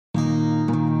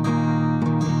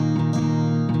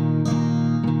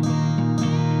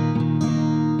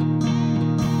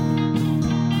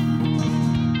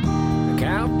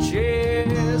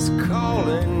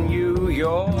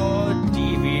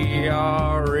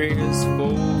is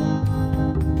full.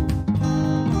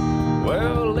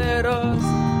 Well, let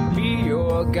us be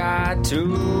your guide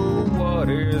to what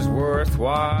is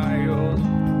worthwhile.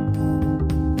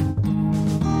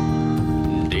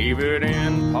 David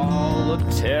and Paul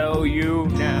will tell you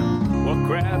now what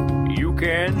crap you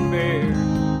can bear.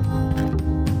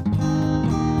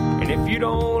 And if you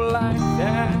don't like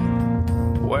that,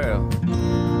 well,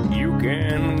 you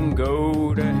can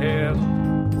go to hell.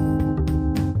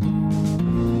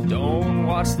 Don't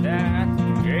watch that.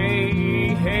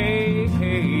 Hey, hey,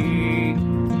 hey.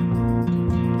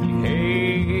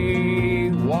 Hey,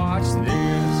 watch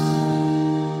this.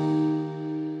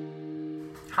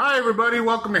 Hi, everybody.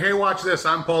 Welcome to Hey, Watch This.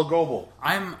 I'm Paul Goebel.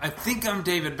 I think I'm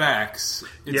David Bax.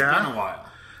 It's been a while.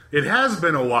 It has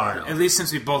been a while. At least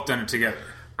since we've both done it together.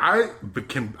 I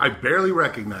barely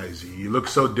recognize you. You look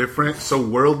so different, so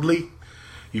worldly.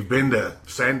 You've been to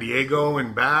San Diego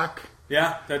and back.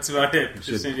 Yeah, that's about it.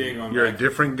 Just San Diego and back. You're a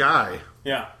different guy.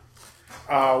 Yeah.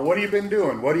 What have you been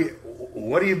doing? What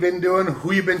have you been doing?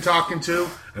 Who you been talking to?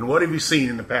 And what have you seen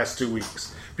in the past 2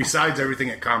 weeks? Besides everything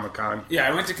at Comic-Con. Yeah,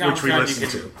 I went to Comic-Con. Which we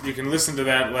listened to. You can listen to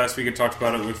that. Last week I talked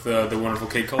about it with the wonderful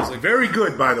Kate Colesick. Very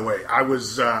good, by the way. I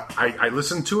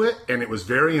listened to it, and it was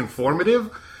very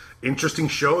informative. Interesting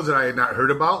shows that I had not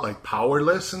heard about, like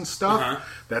Powerless and stuff. Uh-huh.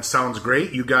 That sounds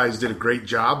great. You guys did a great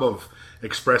job of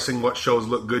expressing what shows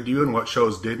looked good to you and what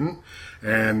shows didn't.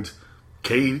 And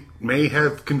Kay may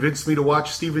have convinced me to watch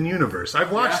Steven Universe.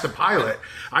 I've watched the pilot.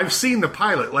 I've seen the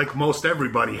pilot like most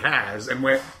everybody has and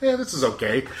went, yeah, this is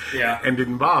okay. Yeah. And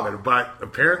didn't bother. But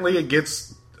apparently it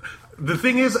gets... The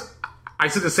thing is, I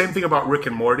said the same thing about Rick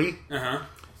and Morty. Uh-huh.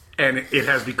 And it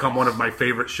has become one of my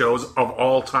favorite shows of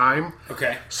all time.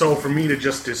 Okay. So for me to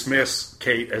just dismiss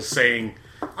Kate as saying,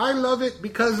 I love it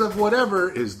because of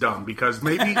whatever is dumb. Because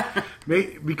maybe,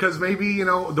 you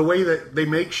know, the way that they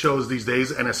make shows these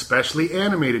days, and especially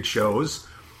animated shows,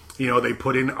 you know, they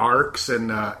put in arcs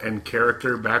and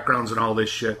character backgrounds and all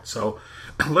this shit. So,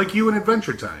 like you in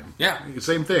Adventure Time. Yeah.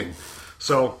 Same thing.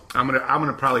 So I'm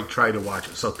gonna probably try to watch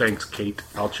it. So thanks, Kate.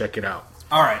 I'll check it out.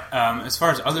 All right. As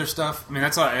far as other stuff, I mean,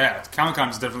 that's all. Yeah, Comic-Con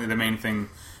is definitely the main thing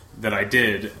that I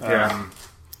did. Yeah.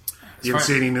 You haven't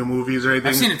seen any new movies or anything?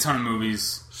 I've seen a ton of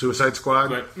movies. Suicide Squad?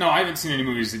 But no, I haven't seen any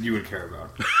movies that you would care about.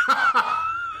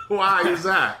 Why is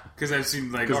that? Because I've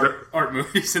seen like art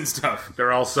movies and stuff.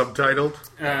 They're all subtitled?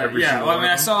 Yeah, well, I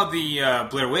mean, I saw the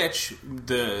Blair Witch.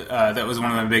 That was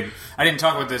one of the big... I didn't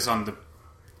talk about this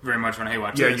very much on Hey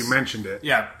Watch This. Yeah, you mentioned it.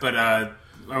 Yeah, but I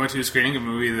went to a screening of a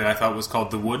movie that I thought was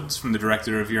called The Woods, from the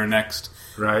director of You're Next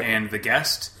and The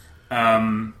Guest.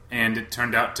 And it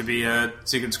turned out to be a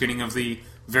secret screening of the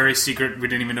very secret, we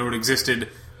didn't even know it existed,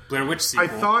 Blair Witch sequel. I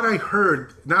thought I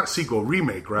heard, not sequel,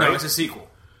 remake, right? No, it's a sequel.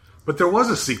 But there was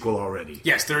a sequel already.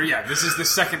 Yes, this is the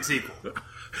second sequel.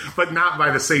 But not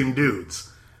by the same dudes.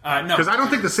 No. Because I don't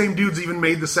think the same dudes even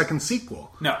made the second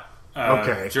sequel. No.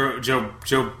 Okay. Joe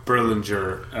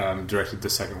Berlinger directed the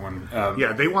second one.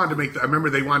 Yeah, they wanted to make... I remember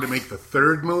they wanted to make the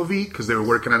third movie because they were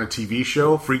working on a TV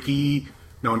show, Freaky...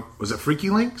 No, was it Freaky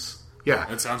Links? Yeah.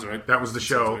 That sounds right. That was the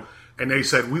show. Right. And they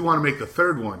said, we want to make the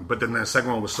third one. But then the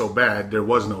second one was so bad, there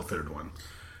was no third one.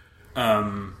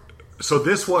 So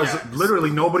this was... literally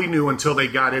nobody knew until they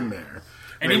got in there.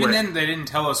 And even then, they didn't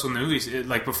tell us when the movie...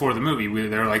 Like, before the movie.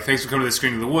 They were like, thanks for coming to the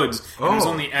screening of The Woods. And it was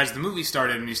only as the movie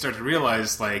started and you start to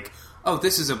realize, like... Oh,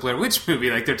 this is a Blair Witch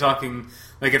movie. Like, they're talking...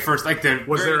 Like, at first, like, they're...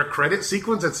 Was there a credit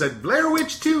sequence that said, Blair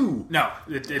Witch 2? No.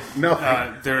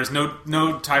 Nothing. There is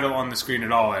no title on the screen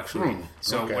at all, actually.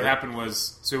 So what happened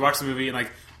was... So we watched the movie, and, like,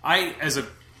 I, as a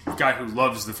guy who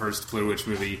loves the first Blair Witch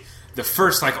movie, the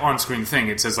first, like, on-screen thing,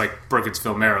 it says, like,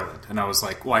 Burkittsville, Maryland. And I was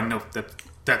like, well, I know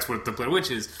that's what the Blair Witch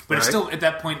is. But it's still, at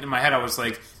that point in my head, I was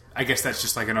like, I guess that's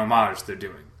just, like, an homage they're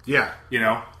doing. Yeah. You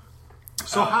know?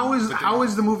 So how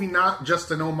is the movie not just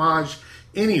an homage...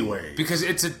 Anyway, because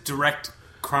it's a direct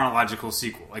chronological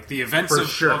sequel. Like the events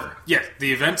the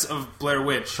events of Blair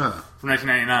Witch from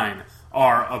 1999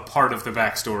 are a part of the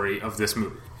backstory of this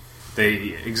movie.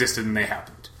 They existed and they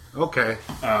happened. Okay,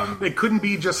 it couldn't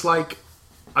be just like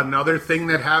another thing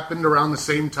that happened around the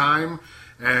same time,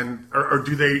 and or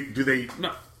do they?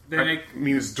 No,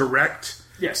 means direct.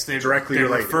 Yes, they directly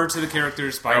related. Refer to the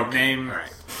characters by name, right.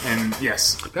 And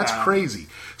yes, that's crazy.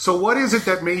 So, what is it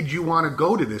that made you want to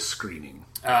go to this screening?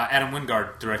 Adam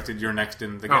Wingard directed You're Next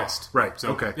and The Guest. Right.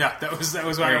 So, okay. Yeah, that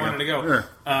was why I wanted to go.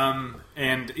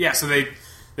 Yeah. So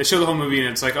they show the whole movie and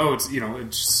it's like, oh,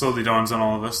 it slowly dawns on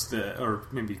all of us, or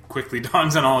maybe quickly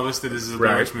dawns on all of us that this is a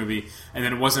Blair Witch movie. And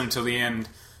then it wasn't until the end,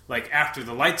 like after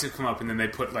the lights had come up, and then they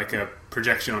put like a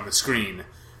projection on the screen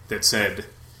that said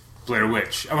Blair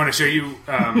Witch. I want to show you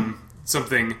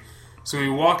something So we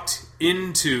walked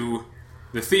into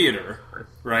the theater,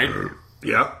 right?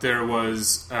 Yep. There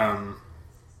was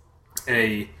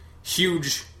a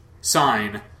huge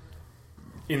sign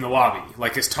in the lobby,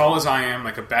 like as tall as I am,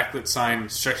 like a backlit sign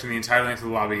stretching the entire length of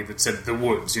the lobby that said "The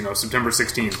Woods," September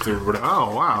 16th or whatever.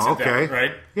 Oh wow, okay, that,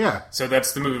 right? Yeah. So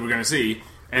that's the movie we're going to see,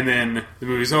 and then the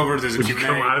movie's over. There's a Q&A.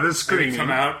 Come out of the screen. And we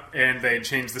come out, and they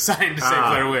change the sign to say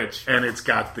Blair Witch, and it's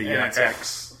got the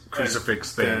X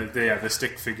crucifix thing. The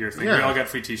stick figure thing. Yeah. We all got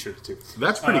free T-shirts too.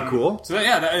 That's pretty cool. So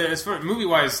as far movie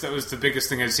wise, that was the biggest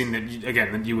thing I've seen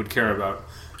that you would care about.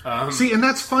 See, and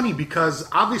that's funny because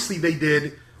obviously they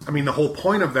did. I mean, the whole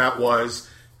point of that was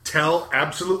tell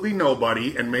absolutely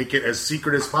nobody and make it as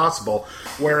secret as possible.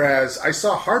 Whereas I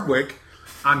saw Hardwick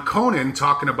on Conan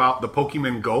talking about the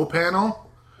Pokemon Go panel.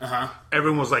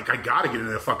 Everyone was like, I gotta get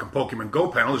into the fucking Pokemon Go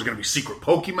panel. There's gonna be secret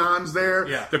Pokemons there.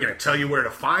 Yeah. They're gonna tell you where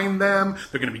to find them.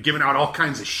 They're gonna be giving out all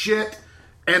kinds of shit.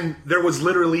 And there was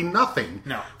literally nothing.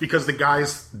 No. Because the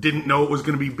guys didn't know it was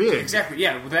gonna be big. Exactly,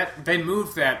 yeah. They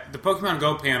moved that. The Pokemon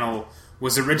Go panel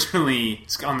was originally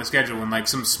on the schedule in like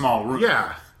some small room.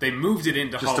 Yeah. They moved it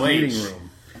into Just Hall a H. meeting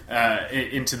room.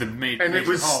 Into the major And it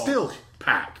was hall. still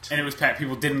packed. And it was packed.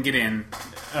 People didn't get in.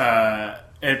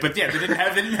 But yeah, they didn't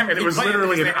have. And it was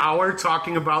literally an hour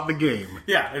talking about the game.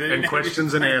 Yeah, and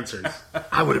questions and answers.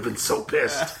 I would have been so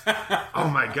pissed. Oh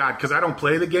my god, because I don't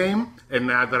play the game, and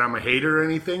not that I'm a hater or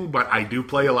anything, but I do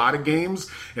play a lot of games.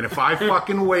 And if I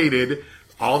fucking waited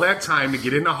all that time to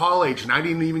get into Hall H, and I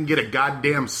didn't even get a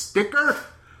goddamn sticker.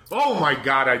 Oh my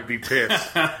god, I'd be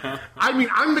pissed. I mean,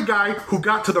 I'm the guy who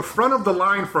got to the front of the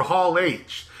line for Hall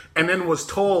H and then was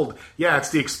told, yeah, it's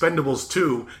the Expendables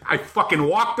 2. I fucking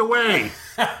walked away.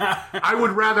 I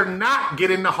would rather not get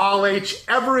into Hall H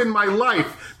ever in my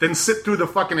life than sit through the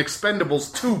fucking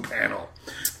Expendables 2 panel.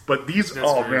 But these, That's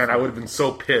oh very man, funny. I would have been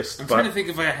so pissed. I'm trying to think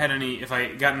if I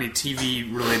got any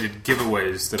TV related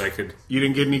giveaways that I could. You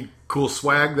didn't get any cool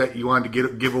swag that you wanted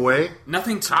to give away?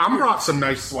 Nothing. Tom brought some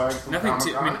nice swag. From Nothing.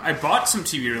 Comic-Con. I mean, I bought some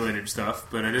TV related stuff,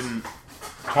 but I didn't.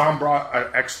 Tom brought an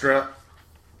extra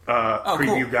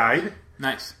preview cool. guide.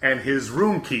 Nice. And his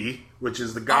room key, which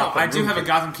is the Gotham. I do room have key. a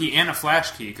Gotham key and a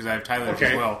Flash key because I have Tyler's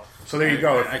Okay. as well. So there you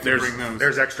go. I can bring those.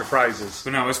 There's extra prizes.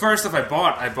 But no, as far as stuff I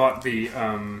bought the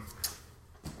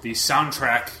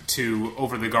soundtrack to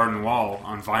Over the Garden Wall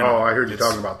on vinyl. Oh, I heard you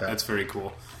talking about that. That's very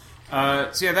cool.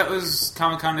 So yeah, that was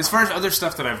Comic-Con. As far as other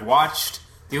stuff that I've watched,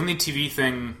 the only TV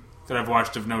thing that I've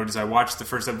watched of note is I watched the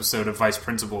first episode of Vice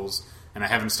Principals, and I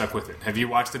haven't stuck with it. Have you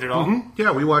watched it at all? Mm-hmm.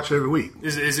 Yeah, we watch it every week.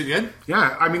 Is it good?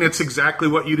 Yeah, I mean, it's exactly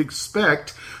what you'd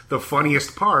expect. The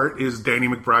funniest part is Danny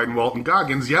McBride and Walton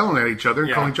Goggins yelling at each other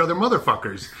and calling each other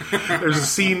motherfuckers. There's a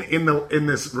scene in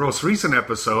this most recent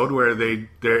episode where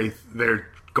they're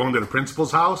going to the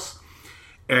principal's house,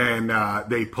 and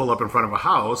they pull up in front of a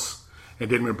house, and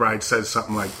Danny McBride says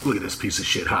something like, "Look at this piece of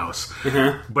shit house."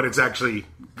 But it's actually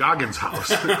Goggins'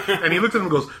 house. And he looks at him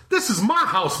and goes, "This is my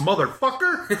house,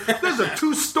 motherfucker. There's a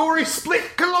 2-story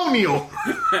split colonial."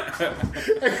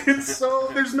 And it's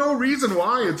so, there's no reason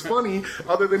why it's funny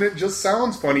other than it just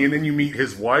sounds funny. And then you meet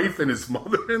his wife and his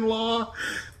mother-in-law.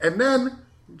 And then,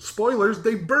 spoilers,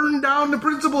 they burn down the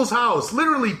principal's house,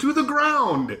 literally to the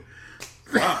ground.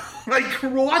 Wow. Like,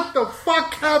 what the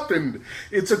fuck happened?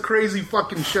 It's a crazy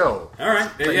fucking show. All right.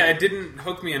 Yeah, it didn't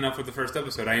hook me enough with the first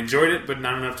episode. I enjoyed it, but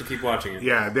not enough to keep watching it.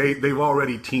 Yeah, they've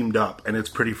already teamed up, and it's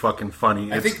pretty fucking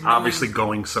funny. It's obviously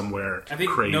going somewhere crazy. I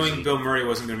think knowing Bill Murray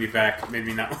wasn't going to be back made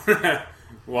me not want to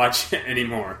watch it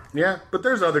anymore. Yeah, but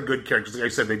there's other good characters. Like I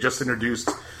said, they just introduced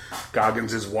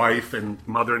Goggins' wife and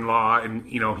mother-in-law, and,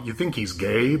 you think he's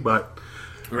gay, but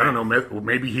I don't know,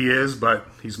 maybe he is, but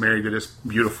he's married to this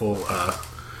beautiful...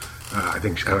 I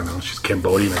don't know, she's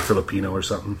Cambodian or Filipino or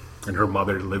something. And her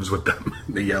mother lives with them.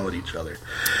 They yell at each other.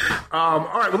 All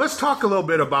right, well, let's talk a little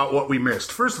bit about what we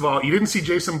missed. First of all, you didn't see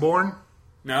Jason Bourne?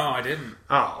 No, I didn't.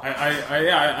 Oh.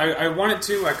 I wanted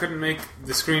to. I couldn't make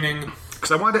the screening.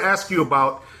 Because I wanted to ask you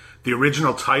about the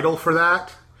original title for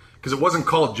that. Because it wasn't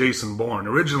called Jason Bourne.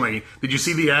 Originally, did you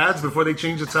see the ads before they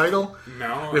changed the title?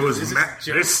 No. It was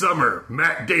this summer,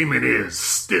 Matt Damon is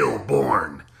still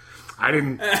born. I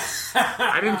didn't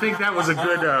think that was a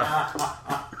good.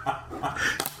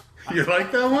 You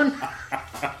like that one?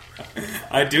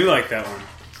 I do like that one.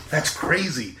 That's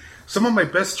crazy. Some of my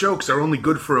best jokes are only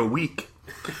good for a week.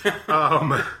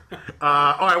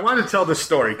 I wanted to tell this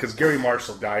story because Gary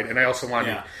Marshall died, and I also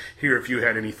wanted to hear if you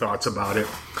had any thoughts about it.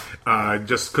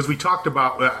 Just because we talked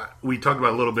about a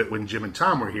little bit when Jim and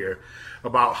Tom were here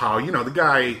about how the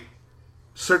guy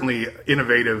certainly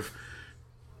innovative,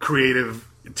 creative.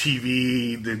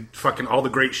 TV, all the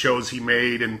great shows he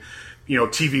made, and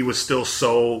TV was still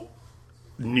so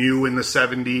new in the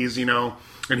 70s,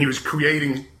 and he was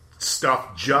creating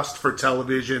stuff just for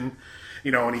television,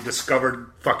 and he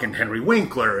discovered fucking Henry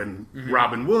Winkler and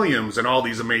Robin Williams and all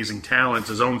these amazing talents.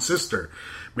 His own sister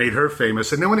made her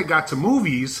famous. And then when it got to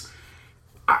movies,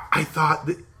 I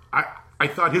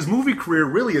thought his movie career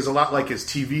really is a lot like his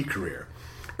TV career.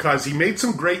 Because he made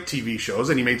some great TV shows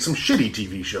and he made some shitty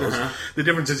TV shows. The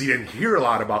difference is he didn't hear a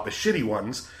lot about the shitty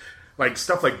ones. Like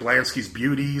stuff like Blansky's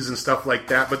Beauties and stuff like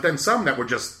that. But then some that were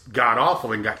just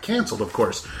god-awful and got canceled, of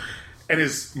course. And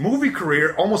his movie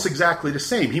career, almost exactly the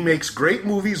same. He makes great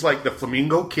movies like The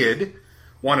Flamingo Kid,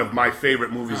 one of my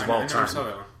favorite movies of all time. Saw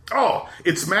that one. Oh,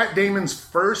 it's Matt Damon's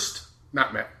first...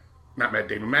 Not Matt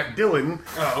Damon. Matt Dillon.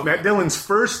 Oh. Matt Dillon's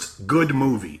first good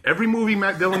movie. Every movie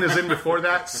Matt Dillon is in before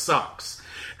that sucks.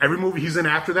 Every movie he's in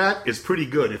after that is pretty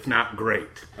good, if not great.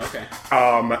 Okay.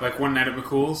 Like One Night at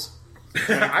McCool's?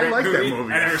 I like that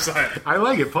movie. I never saw it. I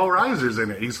like it. Paul Reiser's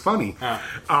in it. He's funny.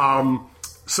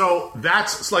 So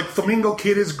that's like Flamingo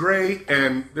Kid is great,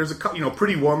 and there's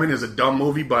Pretty Woman is a dumb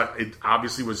movie, but it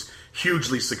obviously was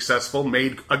hugely successful.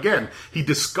 He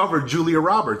discovered Julia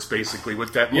Roberts basically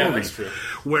with that movie. Yeah, that's true.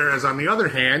 Whereas on the other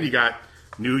hand, you got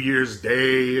New Year's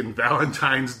Day and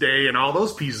Valentine's Day and all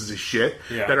those pieces of shit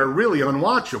that are really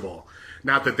unwatchable.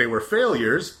 Not that they were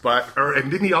failures,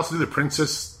 and didn't he also do the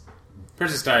Princess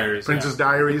Diaries,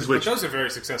 which those are very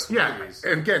successful movies.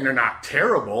 And again, they're not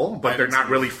terrible, but they're not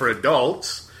really for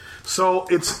adults. So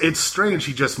it's strange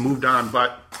he just moved on.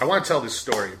 But I want to tell this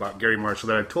story about Gary Marshall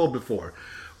that I've told before.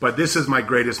 But this is my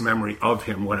greatest memory of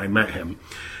him when I met him.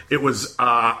 It was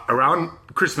around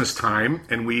Christmas time,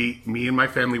 and me and my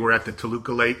family were at the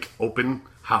Toluca Lake open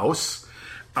house,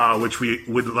 which we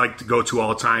would like to go to all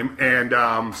the time. And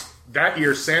that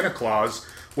year, Santa Claus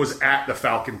was at the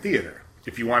Falcon Theater.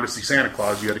 If you wanted to see Santa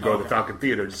Claus, you had to go to the Falcon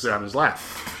Theater to sit on his lap.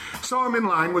 So I'm in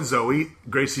line with Zoe.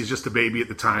 Gracie's just a baby at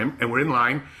the time, and we're in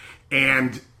line.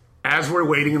 And as we're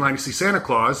waiting in line to see Santa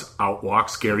Claus, out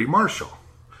walks Gary Marshall.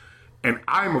 And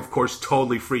I'm, of course,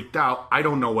 totally freaked out. I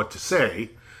don't know what to say,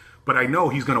 but I know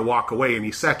he's going to walk away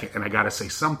any second, and I got to say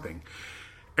something.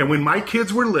 And when my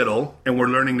kids were little and were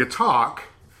learning to talk,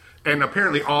 and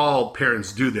apparently all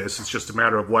parents do this, it's just a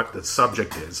matter of what the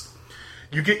subject is,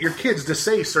 you get your kids to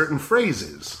say certain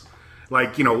phrases.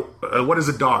 Like, what does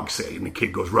a dog say? And the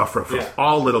kid goes, ruff, ruff, ruff. Yeah.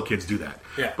 All little kids do that.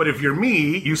 Yeah. But if you're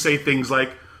me, you say things like,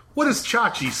 what does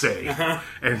Chachi say?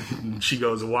 And she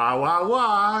goes, wah, wah,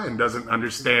 wah, and doesn't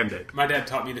understand it. My dad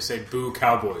taught me to say boo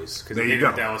Cowboys, because he hated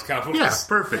the Dallas Cowboys. Yeah,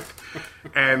 perfect.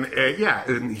 And,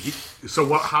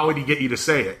 how would he get you to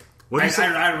say it? What did he say?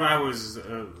 I was...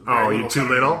 you too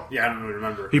little? Yeah, I don't really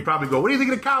remember. He'd probably go, what do you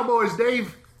think of the Cowboys,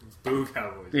 Dave? Boo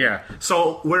Cowboys. Yeah.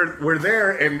 So we're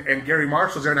there, and Gary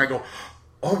Marshall's there, and I go,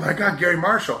 oh my God, Gary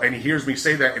Marshall. And he hears me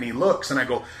say that, and he looks, and I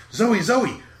go, Zoe,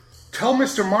 tell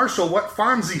Mr. Marshall what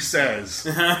Fonzie says.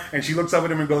 And she looks up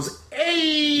at him and goes,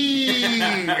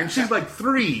 hey! And she's like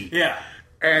 3. Yeah.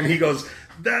 And he goes,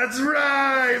 that's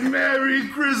right, Merry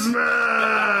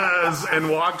Christmas!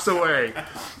 And walks away.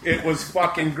 It was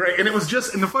fucking great. And it was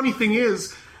and the funny thing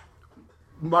is,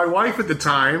 my wife at the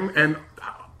time, and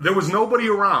there was nobody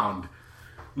around.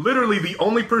 Literally, the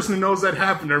only person who knows that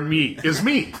happened is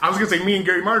me. I was going to say me and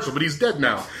Gary Marshall, but he's dead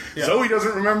now. Yeah. Zoe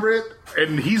doesn't remember it,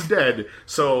 and he's dead.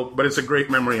 But it's a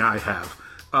great memory I have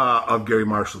of Gary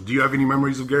Marshall. Do you have any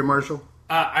memories of Gary Marshall?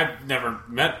 I've never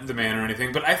met the man or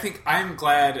anything, but I think I'm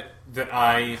glad that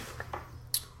I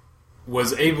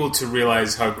was able to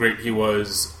realize how great he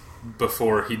was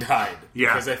before he died.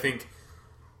 Yeah. Because I think...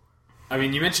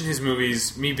 you mentioned his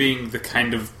movies. Me being the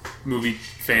kind of movie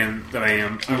fan that I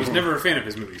am, I was never a fan of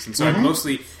his movies. And so I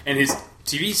mostly... And his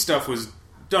TV stuff was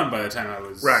done by the time I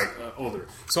was older.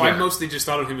 So I mostly just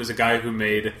thought of him as a guy who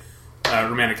made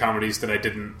romantic comedies that I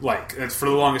didn't like. That's for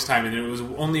the longest time. And it was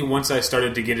only once I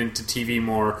started to get into TV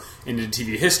more, into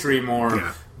TV history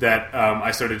more, that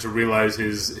I started to realize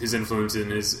his influence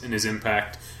and his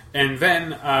impact. And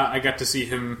then I got to see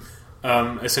him...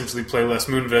 essentially play Les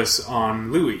Moonves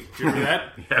on Louis. Do you remember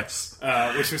that? Yes.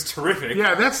 Which was terrific.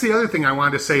 Yeah, that's the other thing I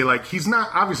wanted to say. Like, he's not...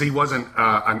 Obviously, he wasn't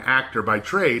an actor by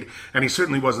trade, and he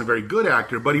certainly wasn't a very good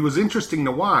actor, but he was interesting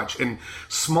to watch. And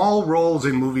small roles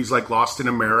in movies like Lost in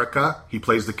America, he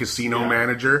plays the casino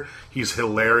manager. He's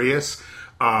hilarious.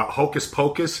 Hocus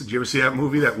Pocus. Did you ever see that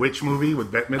movie, that witch movie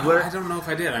with Bette Midler? I don't know if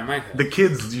I did. I might have. The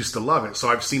kids used to love it, so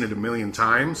I've seen it a million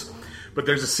times. But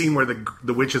there's a scene where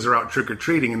the witches are out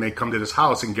trick-or-treating, and they come to this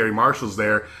house, and Gary Marshall's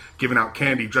there giving out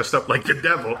candy dressed up like the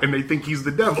devil, and they think he's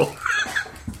the devil.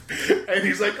 And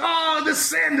he's like, oh, the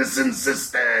Sanderson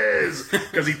sisters!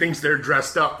 Because he thinks they're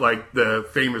dressed up like the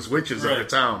famous witches of the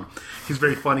town. He's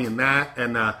very funny in that.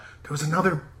 And there was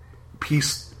another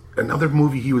piece another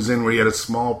movie he was in where he had a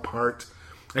small part.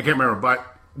 I can't remember, but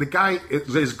the guy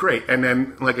is great. And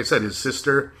then, like I said, his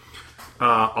sister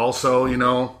also,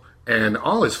 and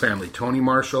all his family. Tony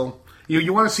Marshall.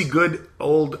 You want to see good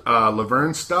old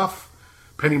Laverne stuff?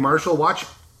 Penny Marshall. Watch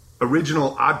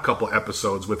original Odd Couple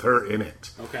episodes with her in it.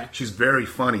 Okay. She's very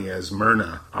funny as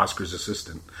Myrna, Oscar's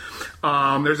assistant.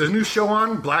 There's a new show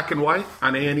on, Black and White,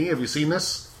 on A&E. Have you seen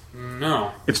this?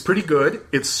 No. It's pretty good.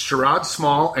 It's Sherrod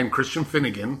Small and Christian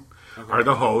Finnegan are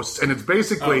the hosts, and it's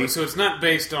basically... Oh, so it's not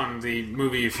based on the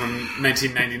movie from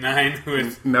 1999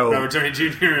 with No. Robert Downey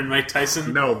Jr. and Mike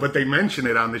Tyson? No, but they mention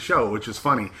it on the show, which is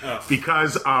funny. Oh.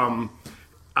 Because...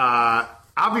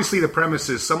 obviously, the premise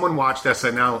is someone watched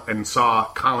SNL and saw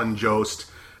Colin Jost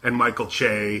and Michael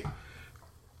Che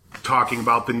talking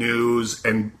about the news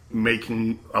and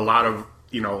making a lot of,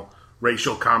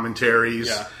 racial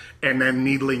commentaries and then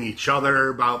needling each other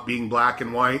about being black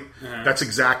and white. Uh-huh. That's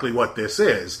exactly what this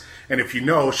is. And if you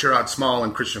know Sherrod Small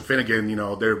and Christian Finnegan,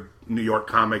 they're New York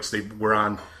comics. They were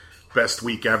on Best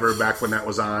Week Ever back when that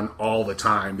was on all the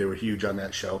time. They were huge on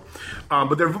that show.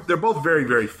 But they're both very,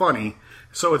 very funny.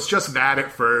 So it's just that at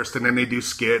first, and then they do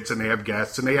skits, and they have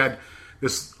guests, and they had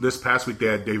this past week they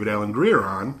had David Alan Grier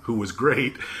on, who was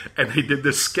great, and they did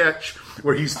this sketch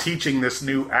where he's teaching this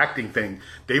new acting thing,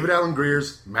 David Alan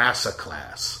Grier's Massa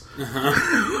Class,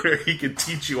 where he can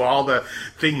teach you all the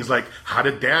things like how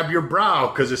to dab your brow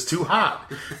because it's too hot,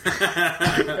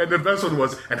 and the best one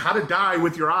was, and how to die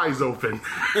with your eyes open.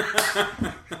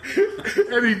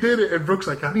 And he did it, and Brooke's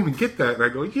like, I don't even get that. And I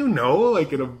go, and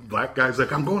a black guy's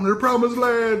like, I'm going to the promised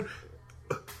land.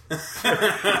 And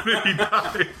he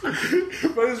died.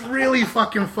 But it's really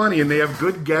fucking funny, and they have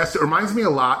good guests. It reminds me a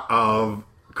lot of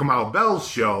Kamau Bell's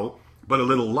show, but a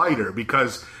little lighter,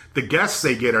 because the guests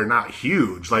they get are not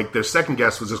huge. Like, their second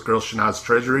guest was this girl, Shanaz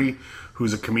Treasury,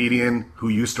 who's a comedian who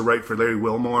used to write for Larry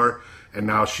Wilmore, and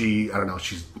now she's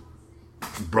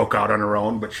broke out on her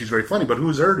own, but she's very funny. But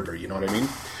who's heard of her, you know what I mean?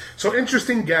 So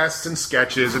interesting guests and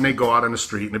sketches, and they go out on the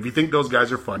street. And if you think those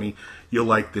guys are funny, you'll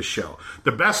like this show.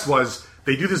 The best was,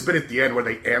 they do this bit at the end where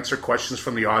they answer questions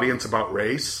from the audience about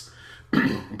race.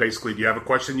 Basically, do you have a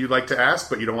question you'd like to ask,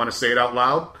 but you don't want to say it out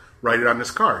loud? Write it on this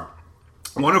card.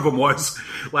 One of them was,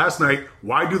 last night,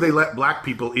 why do they let black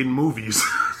people in movies?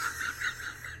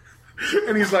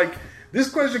 And he's like, this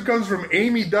question comes from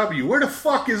Amy W. Where the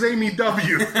fuck is Amy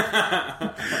W?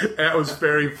 That was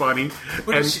very funny.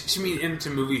 But did she mean into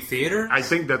movie theater? I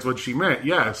think that's what she meant,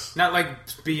 yes. Not like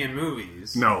be in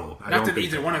movies. No, I don't think Not that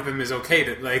either one of them is okay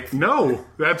to, like... No,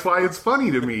 that's why it's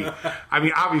funny to me. I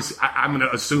mean, obviously, I'm going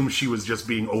to assume she was just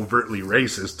being overtly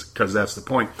racist, because that's the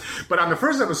point. But on the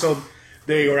first episode,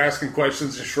 they were asking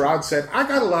questions, and Sherrod said, I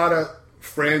got a lot of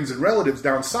friends and relatives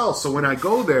down south, so when I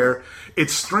go there,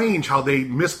 it's strange how they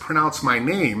mispronounce my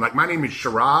name. Like, my name is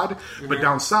Sherrod, but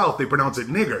down south they pronounce it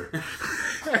nigger.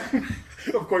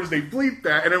 Of course they bleep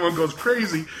that, and everyone goes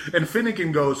crazy, and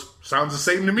Finnegan goes, sounds the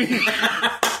same to me.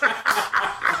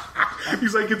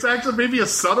 He's like, it's actually maybe a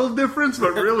subtle difference,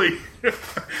 but really.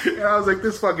 And I was like,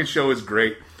 this fucking show is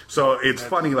great. So it's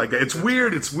funny like that. It's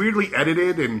weird, it's weirdly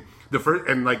edited, and the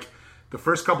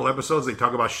first couple episodes, they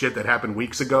talk about shit that happened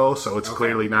weeks ago, so it's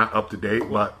clearly not up to date.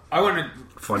 But I want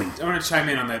to chime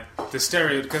in on that. The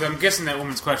stereo, because I'm guessing that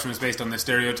woman's question was based on the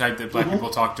stereotype that black people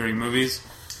talk during movies.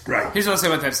 Right. Here's what I'll say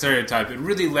about that stereotype: it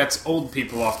really lets old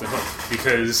people off the hook,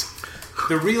 because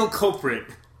the real culprit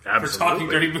for talking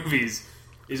dirty movies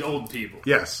is old people.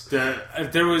 Yes.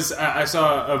 I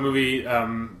saw a movie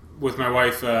with my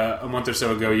wife a month or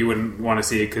so ago. You wouldn't want to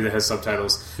see it because it has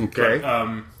subtitles. Okay.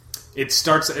 But, it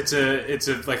starts. It's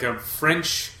a like a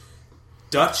French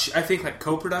Dutch, I think, like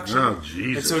co-production. Oh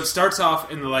Jesus! And so it starts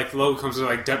off, and the logo comes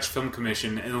with Dutch Film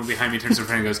Commission, and then behind me turns to a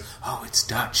friend and goes, "Oh, it's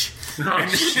Dutch." Oh,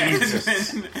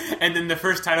 Jesus! And then the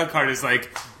first title card is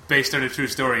based on a true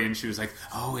story, and she was like,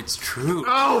 "Oh, it's true."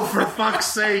 Oh, for fuck's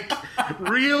sake!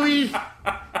 Really?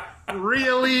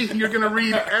 Really? You're gonna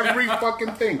read every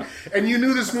fucking thing, and you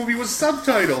knew this movie was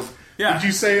subtitled. Yeah. Did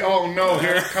you say, oh no,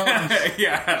 here it comes?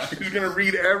 Yeah. She's going to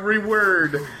read every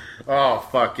word. Oh,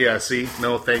 fuck, yeah, see?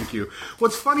 No, thank you.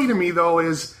 What's funny to me, though,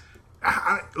 is,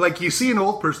 you see an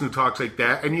old person who talks like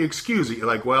that, and you excuse it. You're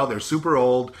like, well, they're super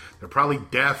old. They're probably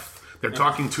deaf. They're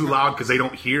talking too loud because they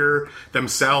don't hear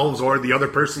themselves, or the other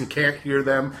person can't hear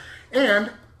them.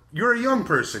 And you're a young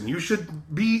person. You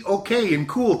should be okay and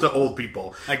cool to old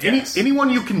people. I guess. Anyone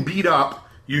you can beat up,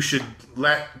 you should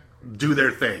let do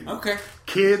their thing. Okay.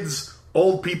 Kids,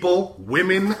 old people,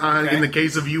 women, in the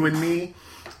case of you and me.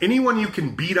 Anyone you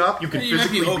can beat up, you can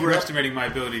physically might be overestimating my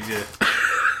ability to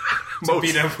most,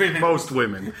 beat up women. Most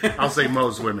women. I'll say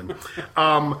most women.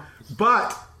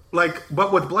 But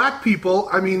but with black people,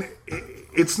 I mean,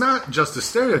 it's not just a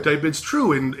stereotype. It's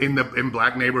true in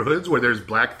black neighborhoods where there's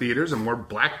black theaters and where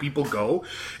black people go.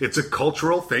 It's a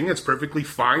cultural thing. It's perfectly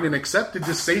fine and accepted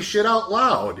to say shit out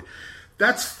loud.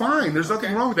 That's fine. There's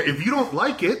nothing wrong with that. If you don't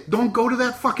like it, don't go to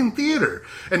that fucking theater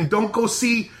and don't go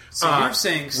see. So you're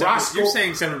saying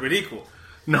separate but equal.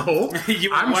 No, you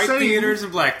want white theaters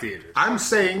and black theaters. I'm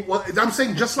saying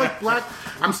just like black.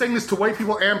 I'm saying this to white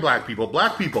people and black people.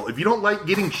 Black people, if you don't like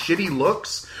getting shitty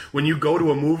looks when you go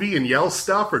to a movie and yell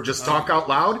stuff or just talk out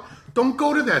loud, don't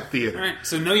go to that theater. All right,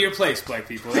 so know your place, black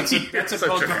people. That's a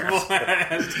cultural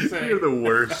has to say. You're the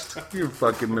worst. You're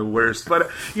fucking the worst.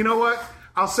 But you know what?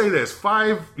 I'll say this.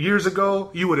 5 years ago,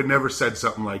 you would have never said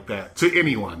something like that to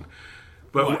anyone.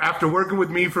 But after working with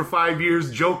me for 5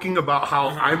 years, joking about how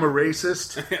I'm a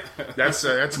racist,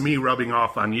 that's me rubbing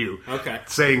off on you. Okay.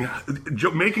 Saying,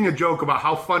 making a joke about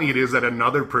how funny it is that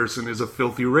another person is a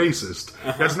filthy racist.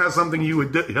 That's not something you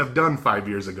would have done 5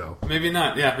 years ago. Maybe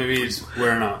not. Yeah, maybe he's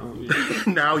wearing out.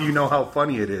 Now you know how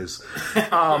funny it is.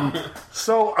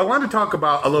 So I want to talk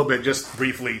about a little bit, just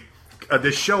briefly,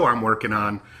 this show I'm working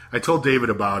on. I told David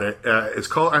about it. It's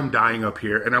called I'm Dying Up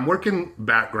Here, and I'm working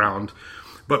background.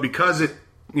 But because it's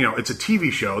a TV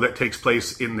show that takes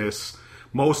place in this,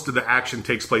 most of the action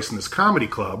takes place in this comedy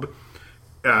club.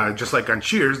 Just like on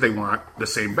Cheers, they want the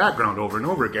same background over and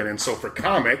over again. And so for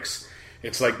comics,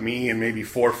 it's like me and maybe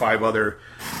 4 or 5 other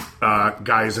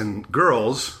guys and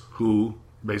girls who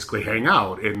basically hang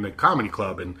out in the comedy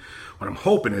club. And what I'm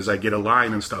hoping is I get a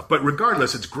line and stuff. But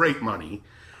regardless, it's great money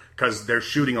because they're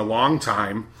shooting a long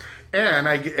time. And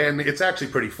it's actually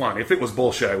pretty fun. If it was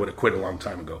bullshit, I would have quit a long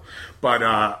time ago. But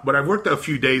I've worked a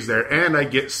few days there, and I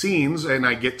get scenes, and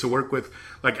I get to work with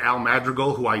like Al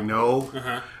Madrigal, who I know.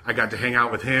 I got to hang out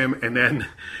with him,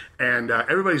 and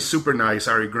everybody's super nice.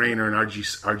 Ari Grainer and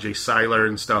RJ Seiler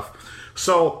and stuff.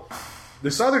 So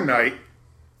this other night,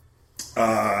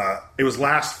 it was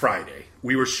last Friday.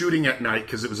 We were shooting at night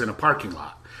because it was in a parking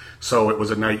lot. So it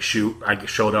was a night shoot. I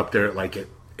showed up there at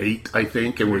 8, I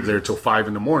think, and we're there till 5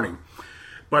 in the morning.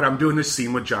 But I'm doing this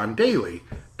scene with John Daly,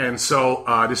 and so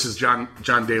this is John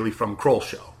Daly from Kroll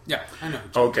Show. Yeah, I know.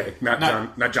 Okay,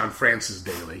 not John Francis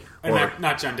Daly, and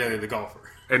not John Daly the golfer,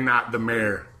 and not the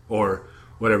mayor or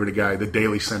whatever the guy, the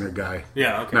Daily Center guy.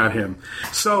 Yeah, okay, not him.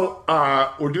 So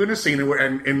we're doing a scene,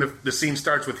 and the scene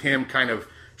starts with him kind of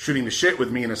shooting the shit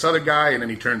with me and this other guy, and then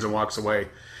he turns and walks away,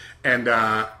 and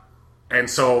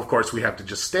so of course we have to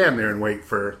just stand there and wait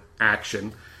for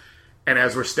action. And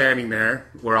as we're standing there,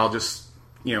 we're all just,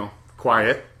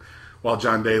 quiet, while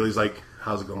John Daly's like,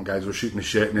 how's it going, guys? We're shooting the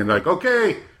shit. And then like,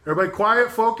 okay, everybody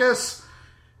quiet, focus.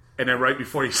 And then right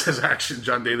before he says action,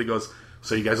 John Daly goes,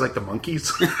 so you guys like the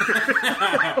Monkees?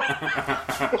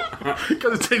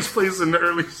 Because it takes place in the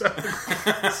early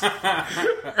 70s.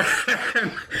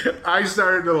 And I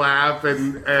started to laugh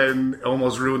and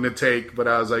almost ruined the take, but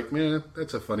I was like, man,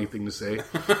 that's a funny thing to say.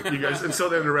 You guys, and so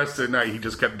then the rest of the night, he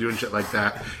just kept doing shit like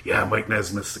that. Yeah, Mike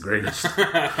Nesmith's the greatest.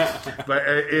 But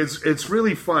it's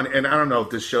really fun, and I don't know if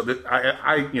this show,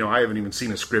 I haven't even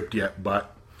seen a script yet,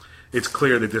 but it's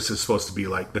clear that this is supposed to be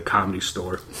like the Comedy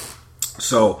Store.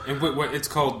 So, and what it's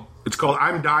called? It's called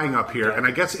I'm Dying Up Here, and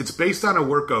I guess it's based on a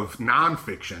work of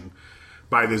nonfiction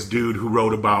by this dude who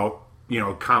wrote about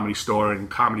Comedy Store and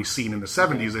comedy scene in the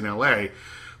 70s in LA.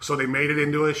 So they made it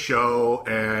into a show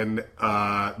and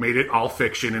made it all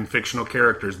fiction and fictional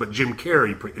characters, but Jim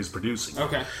Carrey is producing it.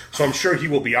 Okay. So I'm sure he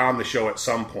will be on the show at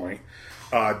some point.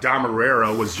 Dom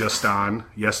Herrera was just on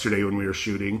yesterday when we were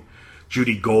shooting.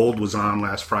 Judy Gold was on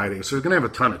last Friday. So we're going to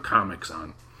have a ton of comics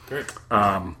on. Great.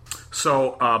 But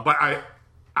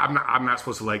I'm not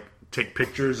supposed to take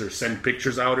pictures or send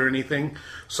pictures out or anything,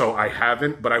 so I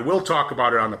haven't. But I will talk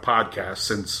about it on the podcast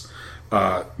since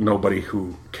nobody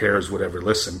who cares would ever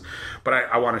listen. But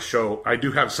I want to show. I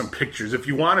do have some pictures. If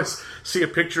you want to see a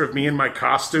picture of me in my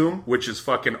costume, which is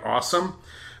fucking awesome,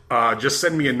 just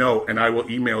send me a note and I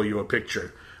will email you a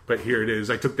picture. But here it is.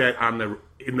 I took that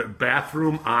in the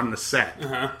bathroom on the set.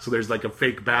 So there's like a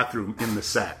fake bathroom in the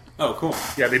set. Oh, cool.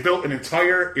 Yeah, they built an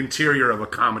entire interior of a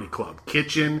comedy club.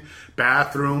 Kitchen,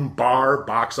 bathroom, bar,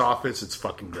 box office. It's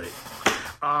fucking great.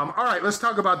 All right, let's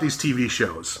talk about these TV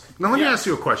shows. Now, let me ask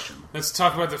you a question. Let's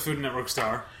talk about the Food Network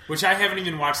Star, which I haven't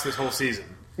even watched this whole season.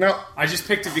 No. I just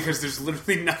picked it because there's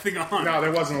literally nothing on. No,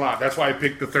 there wasn't a lot. That's why I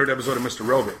picked the 3rd episode of Mr.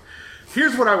 Robot.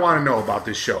 Here's what I want to know about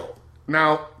this show.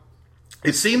 Now,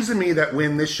 it seems to me that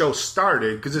when this show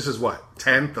started, because this is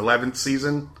 10th, 11th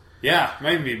season? Yeah,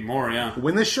 maybe more, yeah.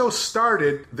 When this show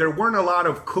started, there weren't a lot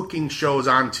of cooking shows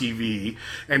on TV,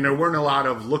 and there weren't a lot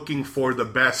of looking for the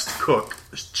best cook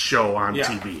show on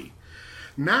TV.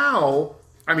 Now,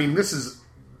 I mean, this is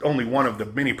only one of the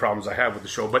many problems I have with the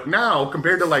show. But now,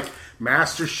 compared to like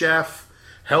MasterChef,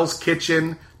 Hell's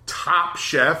Kitchen, Top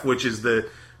Chef, which is the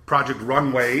Project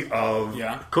Runway of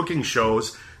cooking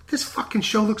shows, this fucking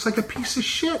show looks like a piece of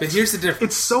shit. But here's the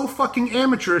difference. It's so fucking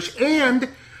amateurish, and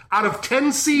out of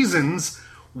 10 seasons,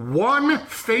 one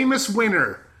famous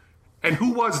winner. And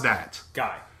who was that?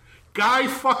 Guy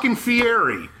fucking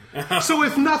Fieri. So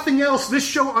if nothing else, this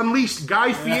show unleashed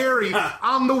Guy Fieri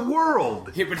on the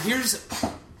world. Yeah, but here's...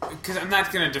 Because I'm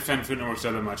not going to defend Food Network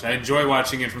so much. I enjoy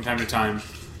watching it from time to time.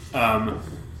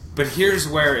 But here's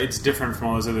where it's different from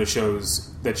all those other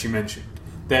shows that you mentioned.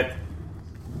 That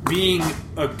being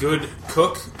a good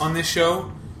cook on this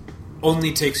show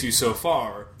only takes you so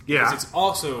far. Yeah. Because it's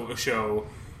also a show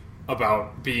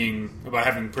about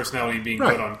having personality and being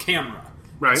good on camera.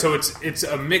 Right. So it's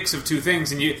a mix of two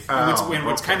things. And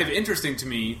what's kind of interesting to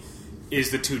me is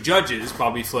the two judges,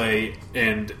 Bobby Flay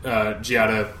and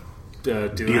Giada De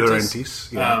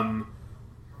Laurentiis. Yeah.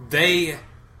 They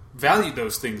value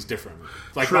those things differently.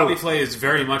 Like True. Bobby Flay is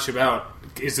very much about,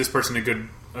 is this person a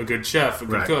good chef, a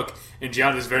good cook, and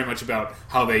Giada is very much about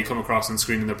how they come across on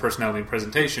screen and their personality and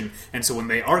presentation. And so when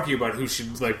they argue about who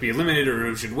should be eliminated or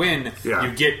who should win,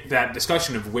 you get that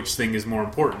discussion of which thing is more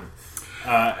important.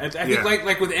 I think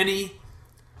like with any,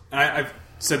 I've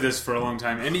said this for a long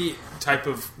time, any type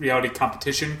of reality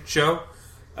competition show,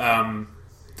 for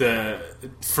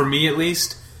me at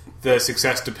least, the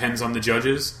success depends on the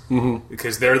judges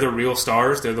because they're the real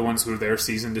stars. They're the ones who are there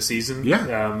season to season.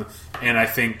 Yeah. And I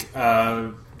think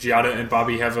Giada and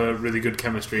Bobby have a really good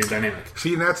chemistry and dynamic.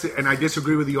 See, and I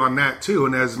disagree with you on that too.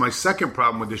 And as my second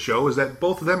problem with the show is that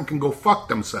both of them can go fuck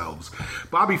themselves.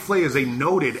 Bobby Flay is a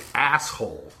noted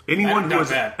asshole. Anyone who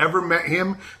has ever met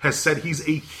him has said he's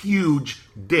a huge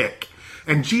dick.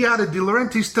 And Giada De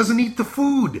Laurentiis doesn't eat the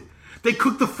food. They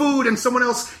cook the food and someone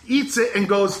else eats it and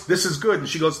goes, "This is good." And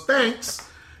she goes, "Thanks."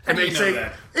 And they say,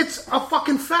 that? It's a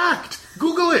fucking fact.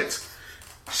 Google it.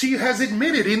 She has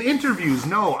admitted in interviews,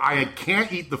 "No, I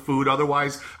can't eat the food,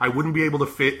 otherwise I wouldn't be able to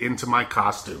fit into my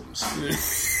costumes."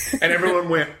 And everyone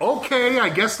went, "Okay, I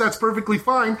guess that's perfectly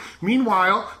fine."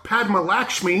 Meanwhile, Padma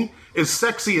Lakshmi is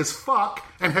sexy as fuck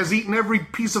and has eaten every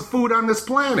piece of food on this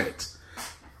planet.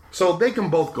 So they can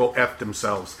both go F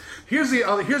themselves. Here's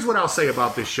what I'll say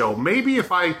about this show. Maybe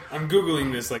if I'm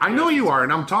Googling this. I know you are,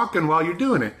 and I'm talking while you're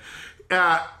doing it.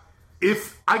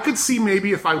 If I could see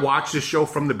maybe if I watched the show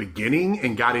from the beginning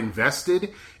and got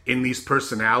invested in these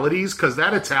personalities, because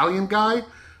that Italian guy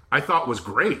I thought was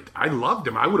great. I loved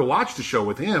him. I would have watched the show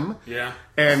with him. Yeah.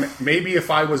 And maybe if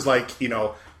I was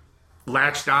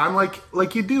latched on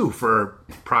like you do for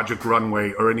Project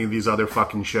Runway or any of these other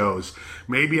fucking shows,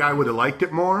 maybe I would have liked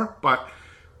it more. But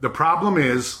the problem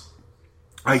is,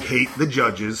 I hate the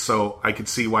judges, so I could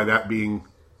see why that being,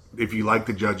 if you like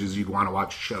the judges, you'd want to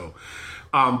watch the show.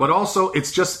 But also,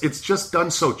 it's just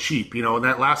done so cheap. In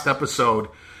that last episode,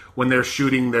 when they're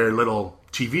shooting their little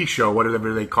TV show,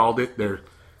 whatever they called it,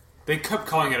 they kept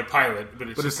calling it a pilot, but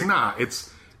it's not.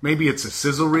 Maybe it's a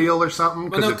sizzle reel or something.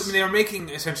 Well, no, they were making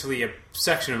essentially a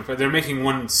section of it. They're making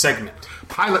one segment.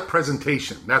 Pilot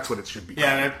presentation. That's what it should be.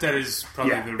 Yeah, that is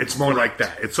probably it's more like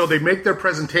that. So they make their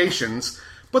presentations,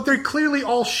 but they're clearly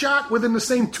all shot within the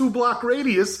same 2-block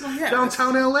radius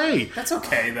downtown LA. That's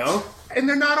okay, though. And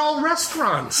they're not all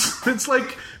restaurants. It's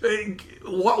like,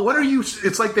 what are you...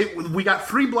 It's like we got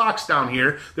 3 blocks down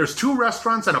here. There's 2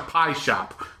 restaurants and a pie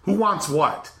shop. Who wants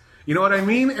what? You know what I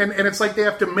mean? And it's like they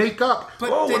have to make up. We're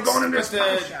going in this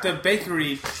pie shop. The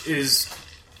bakery is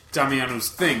Damiano's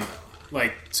thing, though.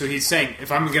 So he's saying,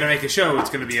 if I'm going to make a show, it's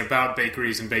going to be about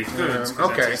bakeries and baked goods.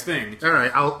 Okay. That's his thing. All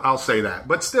right, I'll say that.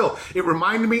 But still, it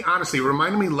reminded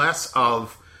me less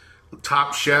of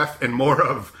Top Chef and more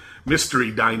of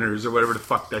Mystery Diners or whatever the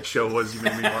fuck that show was you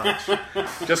made me watch.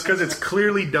 Just because it's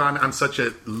clearly done on such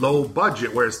a low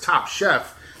budget, whereas Top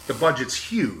Chef, the budget's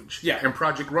huge. Yeah. And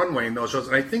Project Runway and those shows.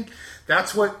 And I think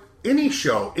that's what any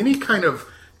show, any kind of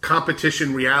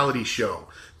competition reality show,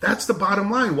 that's the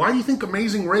bottom line. Why do you think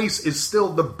Amazing Race is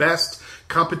still the best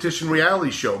competition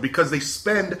reality show? Because they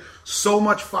spend so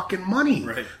much fucking money.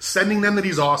 Right. Sending them to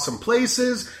these awesome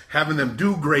places, having them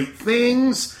do great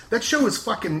things. That show is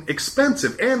fucking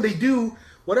expensive. And they do,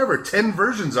 10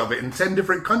 versions of it in 10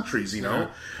 different countries, Yeah.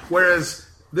 Whereas...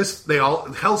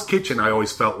 Hell's Kitchen, I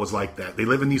always felt was like that. They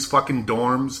live in these fucking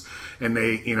dorms, and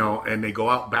they go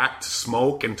out back to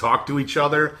smoke and talk to each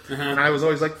other. And I was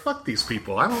always like, fuck these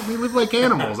people. They live like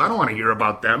animals. I don't want to hear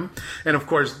about them. And of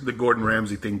course, the Gordon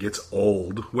Ramsay thing gets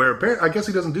old, where I guess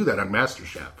he doesn't do that on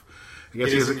MasterChef. I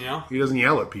guess he doesn't yell? He doesn't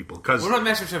yell at people. What about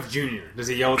MasterChef Junior? Does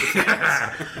he yell at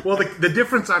the kids? Well, the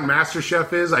difference on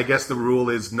MasterChef is, I guess the rule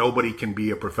is nobody can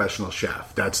be a professional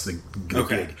chef. That's the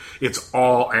gig. It's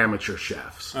all amateur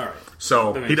chefs. All right.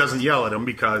 So he doesn't yell at them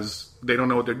because they don't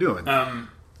know what they're doing.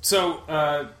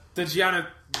 The Gianna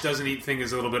doesn't eat thing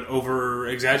is a little bit over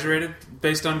exaggerated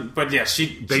based on, but yeah,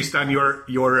 based on your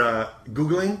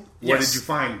Googling, what did you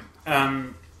find?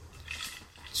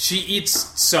 She eats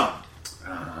some,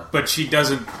 but she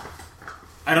doesn't.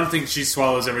 I don't think she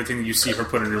swallows everything that you see her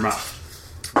put in her mouth.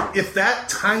 If that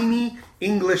tiny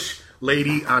English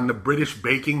lady on the British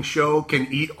baking show can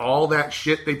eat all that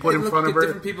shit they put in front of her.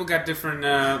 Different people got different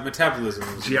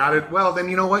metabolisms. Well, then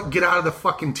you know what? Get out of the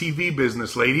fucking TV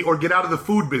business, lady, or get out of the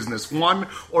food business. One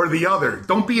or the other.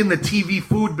 Don't be in the TV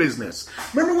food business.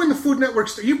 Remember when the Food Network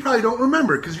started? You probably don't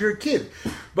remember because you're a kid.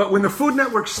 But when the Food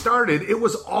Network started, it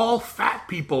was all fat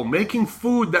people making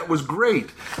food that was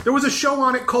great. There was a show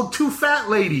on it called Two Fat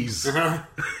Ladies.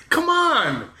 Come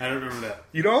on! I don't remember that.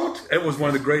 You don't? It was one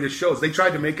of the greatest shows. They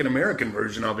tried to make an American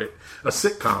version of it, a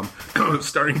sitcom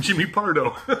starring Jimmy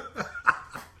Pardo.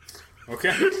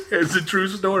 Okay, it's a true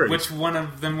story. Which one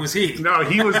of them was he? No,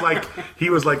 he was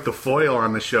like the foil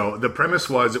on the show. The premise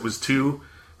was it was two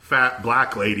fat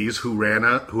black ladies who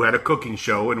had a cooking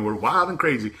show and were wild and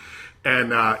crazy.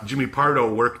 And Jimmy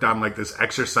Pardo worked on like this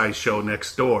exercise show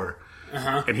next door.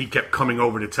 And he kept coming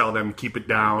over to tell them keep it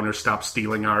down or stop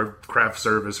stealing our craft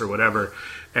service or whatever.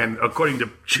 And according to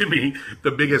Jimmy,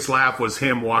 the biggest laugh was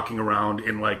him walking around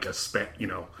in like a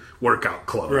workout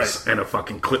clothes and a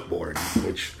fucking clipboard.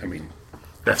 Which, I mean,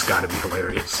 that's got to be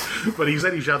hilarious. But he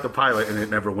said he shot the pilot and it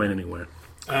never went anywhere.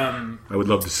 I would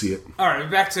love to see it. All right,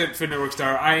 back to Food Network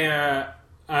Star.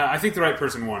 I think the right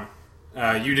person won.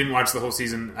 You didn't watch the whole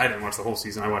season. I didn't watch the whole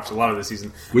season. I watched a lot of the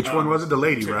season. Which one was it? The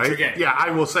lady, right? Trigay. Yeah,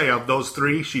 I will say of those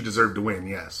three, she deserved to win,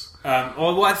 yes.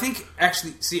 Well, I think,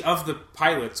 actually, of the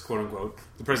pilots, quote-unquote,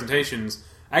 the presentations,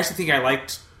 I actually think I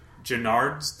liked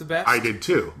Gennard's the best. I did,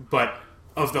 too. But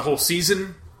of the whole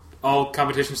season, all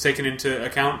competitions taken into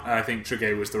account, I think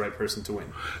Trigay was the right person to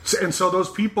win. And so those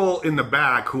people in the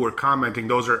back who were commenting,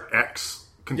 those are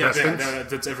ex-contestants? Yeah,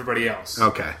 that's everybody else.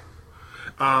 Okay.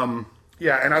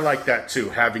 Yeah, and I like that too,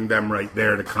 having them right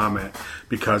there to comment,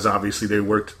 because obviously they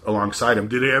worked alongside him.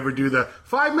 Did they ever do the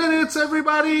 5 minutes,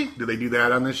 everybody? Do they do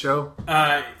that on this show?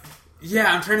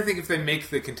 Yeah, I'm trying to think if they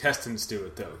make the contestants do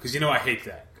it, though, because I hate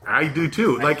that. I do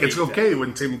too. It's okay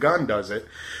when Tim Gunn does it.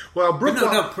 Well, Brooke...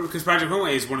 No, because Project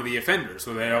Runway is one of the offenders,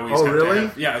 so they always have really?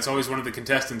 Yeah, it's always one of the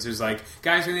contestants who's like,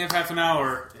 guys, we only have half an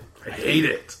hour. I hate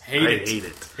it. I hate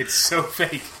it. It's so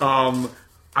fake. On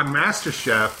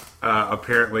MasterChef,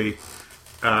 apparently...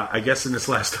 I guess in this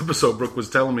last episode, Brooke was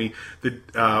telling me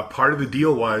that part of the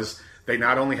deal was they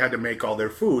not only had to make all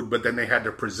their food, but then they had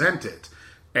to present it.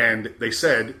 And they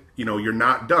said, you're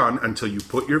not done until you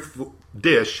put your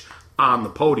dish on the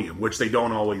podium, which they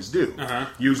don't always do.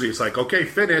 Usually it's like, okay,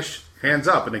 finish, hands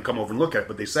up, and they come over and look at it.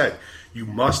 But they said, you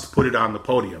must put it on the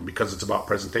podium because it's about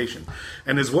presentation.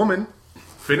 And this woman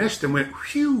finished and went,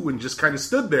 whew, and just kind of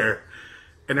stood there.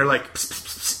 And they're like, psst,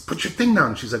 psst, psst, put your thing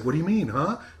down. She's like, what do you mean,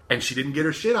 huh? And she didn't get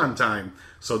her shit on time.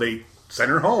 So they sent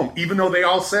her home, even though they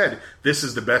all said, this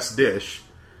is the best dish.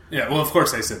 Yeah, well, of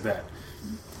course they said that.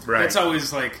 Right. That's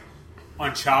always,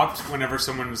 on Chopped, whenever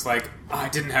someone was like, I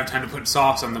didn't have time to put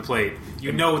sauce on the plate.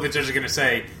 You know the judge is going to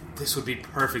say, this would be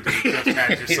perfect if you just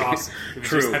had your sauce. If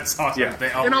True. You just had sauce on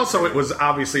it. And also, it was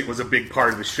a big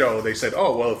part of the show. They said,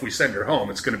 oh, well, if we send her home,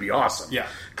 it's going to be awesome. Yeah.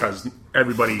 Because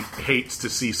everybody hates to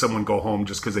see someone go home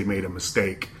just because they made a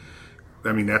mistake.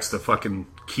 I mean, that's the fucking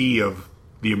key of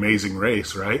The Amazing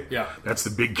Race, right? Yeah. That's the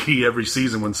big key every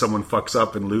season when someone fucks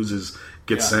up and loses,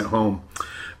 gets sent home.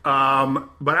 But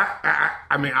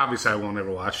I mean, obviously I won't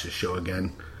ever watch this show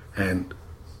again.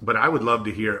 But I would love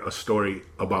to hear a story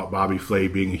about Bobby Flay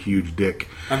being a huge dick.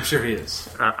 I'm sure he is.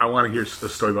 I want to hear a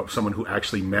story about someone who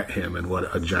actually met him and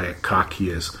what a giant cock he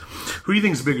is. Who do you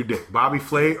think is a bigger dick, Bobby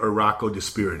Flay or Rocco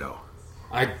DiSpirito?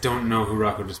 I don't know who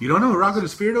Rocco DiSpirito is. You don't know who Rocco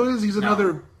DiSpirito is? He's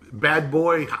another bad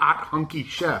boy, hot, hunky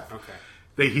chef. Okay.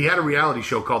 He had a reality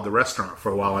show called The Restaurant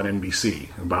for a while on NBC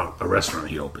about a restaurant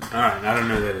he opened. All right, I don't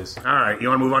know who that is. All right, you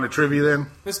want to move on to trivia then?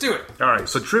 Let's do it. All right,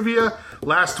 so trivia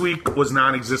last week was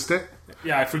non-existent.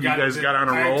 Yeah, I forgot. You guys got on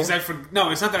a roll? No,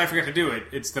 it's not that I forgot to do it.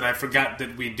 It's that I forgot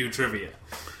that we do trivia.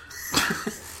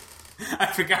 I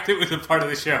forgot it was a part of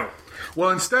the show.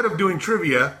 Well, instead of doing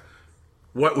trivia,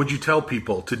 what would you tell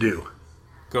people to do?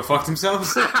 Go fuck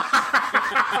themselves?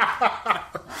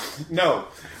 No.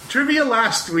 Trivia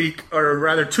last week, or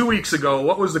rather 2 weeks ago,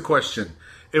 what was the question?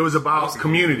 It was about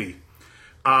community.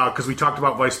 Because we talked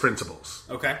about vice principals.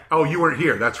 Okay. Oh, you weren't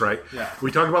here. That's right. Yeah.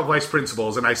 We talked about vice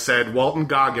principals, and I said Walton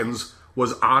Goggins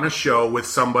was on a show with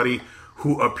somebody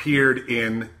who appeared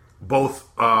in both,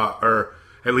 or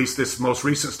at least this most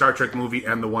recent Star Trek movie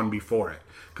and the one before it,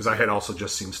 because I had also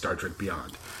just seen Star Trek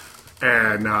Beyond.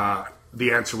 And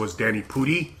the answer was Danny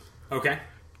Pudi. Okay.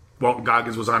 Walton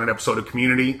Goggins was on an episode of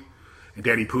Community, and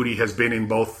Danny Pudi has been in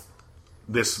both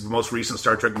this most recent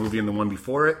Star Trek movie and the one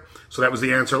before it. So that was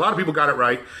the answer. A lot of people got it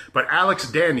right, but Alex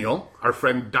Daniel, our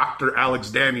friend Dr.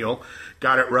 Alex Daniel,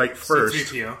 got it right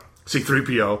first.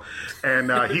 C-3PO.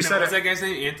 And he said... What's that guy's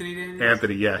name? Anthony Daniel?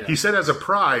 Anthony, yeah. He said as a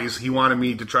prize, he wanted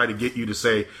me to try to get you to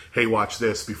say, hey, watch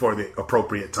this before the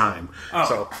appropriate time. Oh,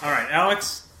 so, all right,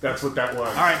 Alex. That's what that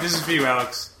was. All right, this is for you,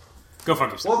 Alex. Go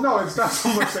fuck yourself. Well, no, it's not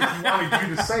so much that he wanted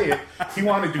you to say it. He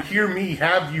wanted to hear me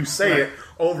have you say it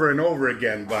over and over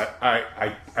again, but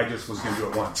I just was going to do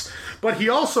it once. But he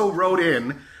also wrote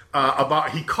in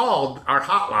he called our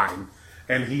hotline,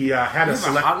 and he had a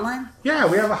hotline? Yeah,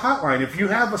 we have a hotline. If you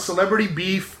have a celebrity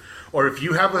beef, or if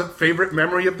you have a favorite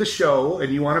memory of the show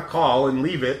and you want to call and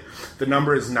leave it, the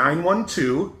number is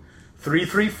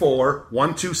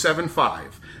 912-334-1275.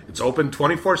 It's open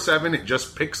 24/7. It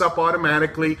just picks up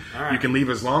automatically. Right. You can leave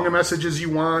as long a message as you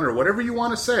want or whatever you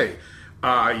want to say.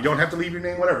 You don't have to leave your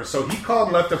name, whatever. So he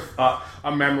called and left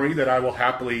a memory that I will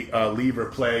happily leave or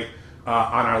play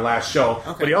on our last show.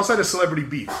 Okay. But he also had a celebrity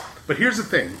beef. But here's the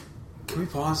thing. Can we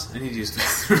pause? I need to use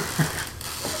this.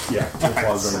 Yeah, we'll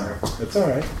pause on there. That's all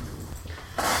right.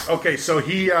 Okay, so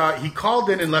he called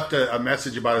in and left a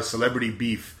message about a celebrity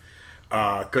beef.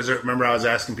 Because remember I was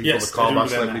asking people to call about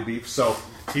celebrity beef. So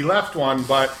he left one,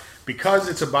 but because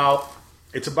it's about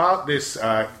this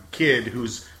kid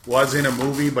who's was in a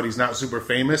movie, but he's not super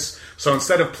famous. So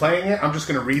instead of playing it, I'm just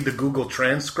going to read the Google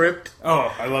transcript.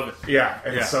 Oh, I love it. Yeah,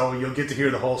 and so you'll get to hear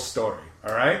the whole story.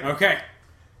 All right? Okay.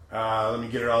 Let me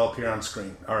get it all up here on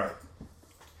screen. All right.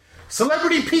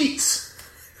 Celebrity Pete's.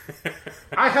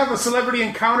 I have a celebrity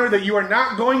encounter that you are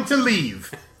not going to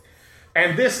leave.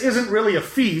 And this isn't really a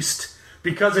feast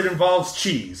because it involves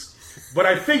cheese. But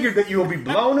I figured that you will be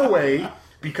blown away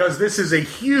because this is a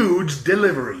huge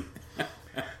delivery.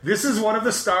 This is one of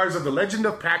the stars of The Legend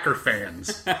of Packer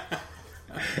Fans.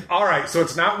 All right, so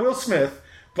it's not Will Smith,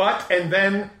 and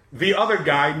then the other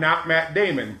guy, not Matt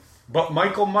Damon, but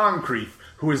Michael Moncrief,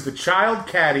 who is the child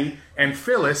caddy and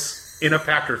Phyllis in a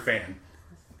Packer fan.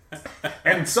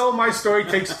 And so my story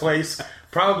takes place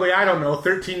probably,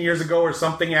 13 years ago or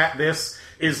something at this,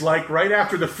 is like right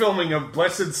after the filming of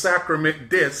Blessed Sacrament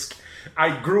Disc.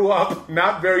 I grew up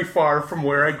not very far from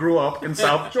where I grew up in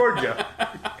South Georgia.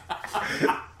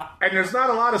 And there's not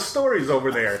a lot of stories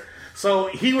over there. So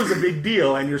he was a big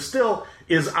deal, and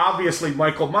is obviously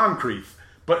Michael Moncrief.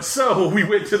 But so we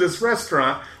went to this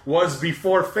restaurant, was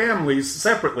before families,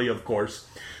 separately of course.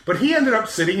 But he ended up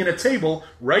sitting at a table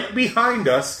right behind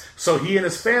us, so he and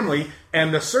his family,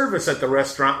 and the service at the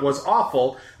restaurant was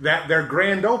awful, that their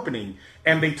grand opening.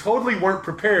 And they totally weren't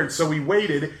prepared, so we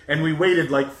waited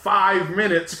like 5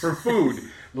 minutes for food.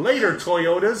 Later,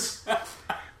 Toyotas.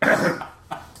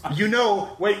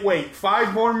 Wait,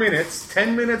 5 more minutes,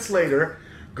 10 minutes later,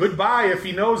 goodbye if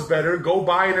he knows better, go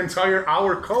buy an entire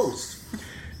hour coast.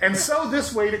 And so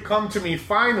this way to come to me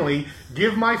finally,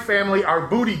 give my family our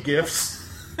booty gifts,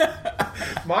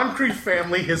 Moncrief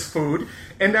family his food,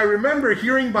 and I remember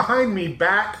hearing behind me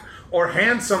back or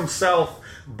handsome self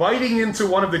biting into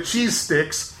one of the cheese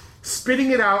sticks,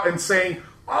 spitting it out and saying,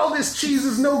 all this cheese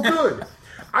is no good.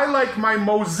 I like my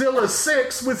Mozilla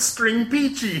 6 with string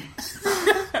peachy.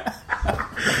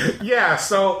 Yeah,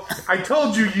 so I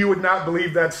told you would not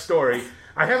believe that story.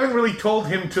 I haven't really told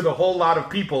him to the whole lot of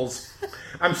peoples.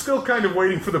 I'm still kind of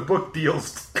waiting for the book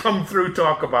deals to come through,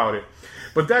 talk about it.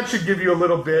 But that should give you a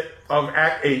little bit of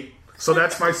Act 8. So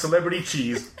that's my celebrity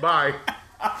cheese. Bye.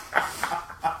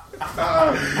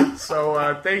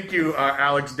 Thank you,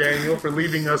 Alex Daniel, for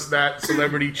leaving us that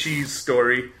celebrity cheese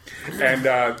story. And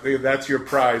that's your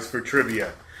prize for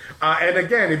trivia. And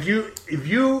again, if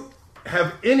you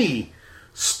have any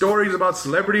stories about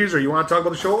celebrities or you want to talk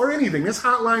about the show or anything, this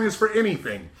hotline is for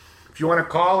anything. If you want to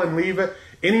call and leave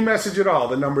any message at all,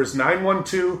 the number is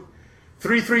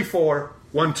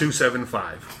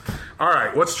 912-334-1275. All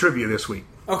right, what's trivia this week?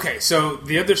 Okay, so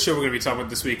the other show we're going to be talking about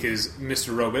this week is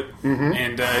Mr. Robot. Mm-hmm.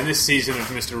 And in this season of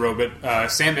Mr. Robot,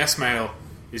 Sam Esmail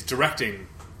is directing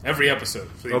every episode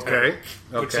for the entire,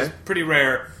 which is pretty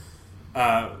rare.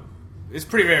 It's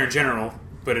pretty rare in general,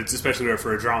 but it's especially rare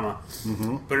for a drama.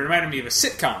 Mm-hmm. But it reminded me of a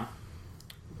sitcom,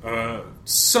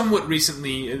 somewhat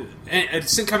recently, a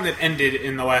sitcom that ended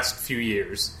in the last few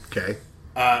years. Okay.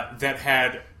 That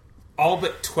had all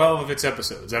but 12 of its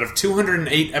episodes, out of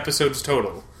 208 episodes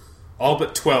total, all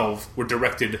but 12 were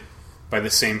directed by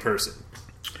the same person.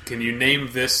 Can you name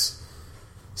this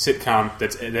sitcom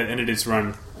that ended its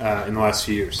run in the last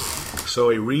few years? So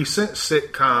a recent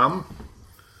sitcom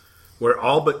where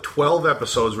all but 12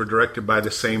 episodes were directed by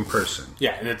the same person.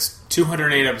 Yeah, and it's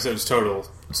 208 episodes total,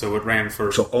 so it ran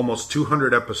for... So almost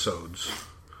 200 episodes.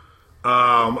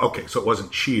 Okay, so it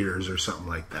wasn't Cheers or something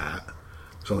like that.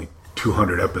 It's only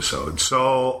 200 episodes.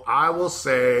 So I will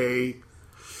say...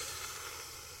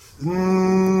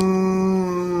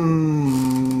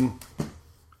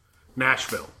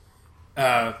 Nashville.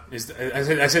 I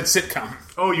said sitcom.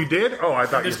 Oh, you did? Oh, I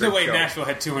thought There's you said no way show. Nashville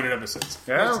had 200 episodes.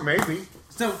 Yeah, maybe.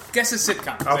 No, guess a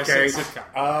sitcom. Okay. I said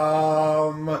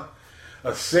sitcom.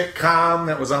 A sitcom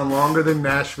that was on longer than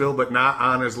Nashville, but not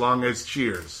on as long as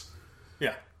Cheers.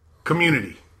 Yeah.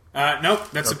 Community. Nope,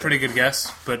 that's a pretty good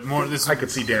guess, but more... I could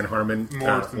see Dan Harmon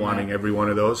wanting that. every one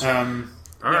of those. All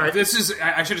right. This is...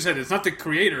 I should have said, it's not the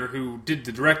creator who did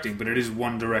the directing, but it is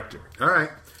one director. All right.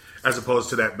 As opposed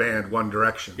to that band, One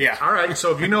Direction. Yeah. All right.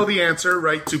 So if you know the answer,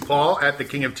 write to Paul at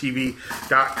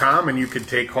thekingoftv.com, and you can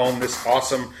take home this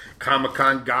awesome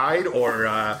Comic-Con guide,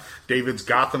 or David's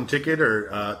Gotham ticket,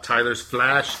 or Tyler's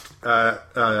Flash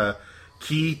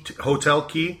key, hotel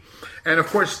key. And of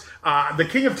course,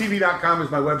 thekingoftv.com is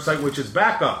my website, which is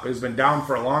back up. It has been down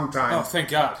for a long time. Oh, thank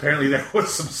God. Apparently there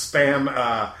was some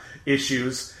spam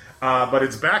issues. But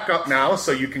it's back up now,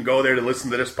 so you can go there to listen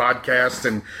to this podcast.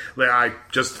 And I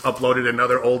just uploaded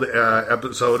another old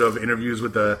episode of interviews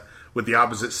with the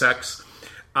opposite sex.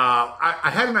 I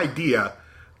had an idea,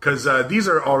 because these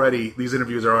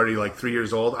interviews are already like 3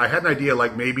 years old. I had an idea,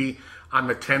 like maybe on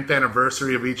the 10th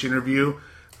anniversary of each interview,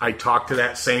 I talk to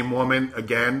that same woman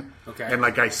again. Okay. And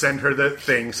like I send her the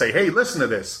thing, say, hey, listen to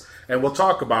this, and we'll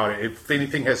talk about it if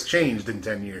anything has changed in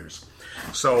 10 years.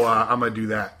 So I'm gonna do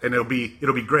that, and it'll be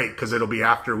great, because it'll be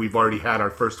after we've already had our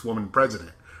first woman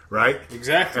president, right?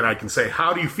 Exactly. And I can say,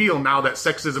 how do you feel now that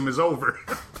sexism is over?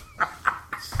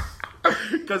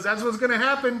 Because that's what's gonna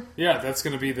happen. Yeah, that's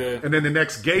gonna be the... And then the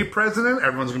next gay president,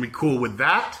 everyone's gonna be cool with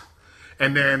that.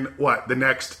 And then what? The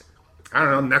next, I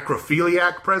don't know,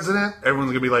 necrophiliac president,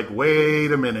 everyone's gonna be like,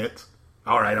 wait a minute.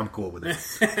 All right, I'm cool with it.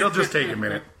 It'll just take a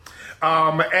minute.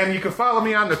 And you can follow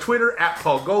me on the Twitter at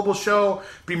Paul Goebel Show.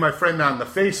 Be my friend on the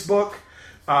Facebook.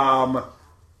 And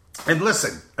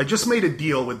listen, I just made a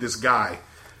deal with this guy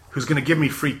who's going to give me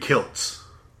free kilts.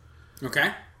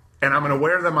 Okay. And I'm going to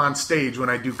wear them on stage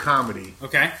when I do comedy.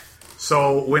 Okay.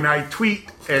 So when I tweet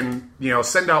and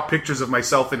send out pictures of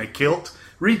myself in a kilt,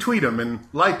 retweet them and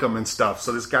like them and stuff.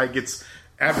 So this guy gets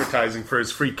advertising for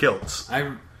his free kilts.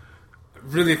 I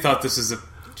really thought this is a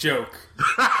joke.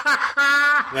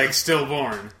 Like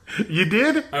Stillborn. You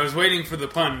did? I was waiting for the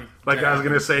pun. Like I was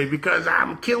going to say, because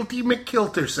I'm Kilty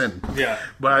McKilterson. Yeah.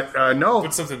 But no.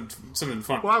 But something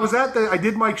fun. Well, I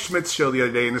did Mike Schmidt's show the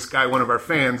other day, and this guy, one of our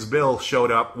fans, Bill,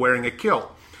 showed up wearing a kilt.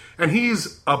 And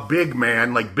he's a big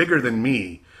man, like bigger than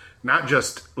me. Not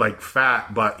just like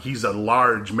fat, but he's a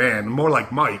large man. More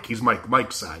like Mike. He's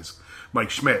Mike's size. Mike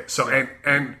Schmidt. So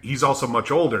and he's also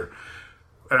much older.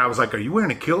 And I was like, are you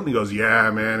wearing a kilt? And he goes, yeah,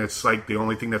 man, it's like the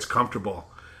only thing that's comfortable.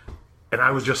 And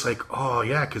I was just like, oh,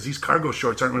 yeah, because these cargo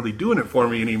shorts aren't really doing it for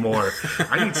me anymore.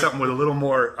 I need something with a little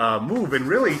more move. And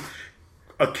really,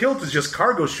 a kilt is just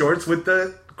cargo shorts with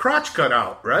the crotch cut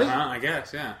out, right? I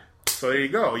guess, yeah. So there you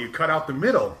go. You cut out the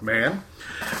middle, man.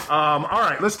 All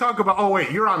right, let's talk about... Oh, wait,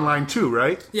 you're online too,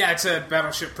 right? Yeah, it's at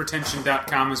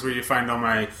battleshippretension.com is where you find all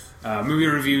my movie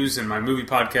reviews and my movie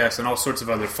podcast and all sorts of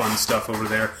other fun stuff over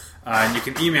there. And you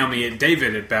can email me at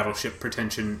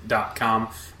david@battleshippretension.com,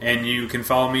 and you can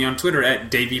follow me on Twitter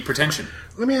at DavyPretension.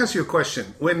 Let me ask you a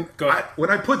question. When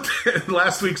I put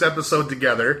last week's episode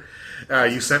together,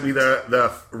 you sent me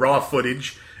the raw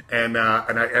footage, and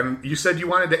you said you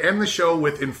wanted to end the show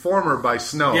with "Informer" by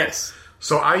Snow. Yes.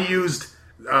 So I used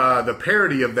the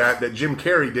parody of that Jim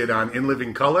Carrey did on In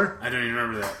Living Color. I don't even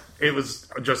remember that. It was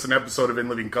just an episode of In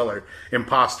Living Color,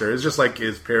 Imposter. It's just like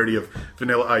his parody of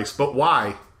Vanilla Ice. But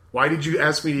why? Why did you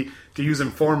ask me to use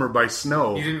Informer by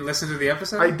Snow? You didn't listen to the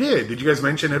episode? I did. Did you guys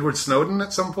mention Edward Snowden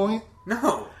at some point?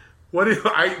 No.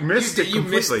 I missed it completely. You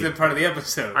missed the part of the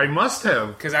episode. I must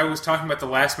have. Because I was talking about the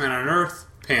Last Man on Earth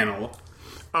panel.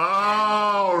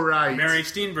 Oh, right. Mary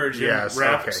Steenburgen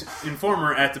rapped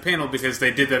Informer at the panel because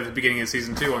they did that at the beginning of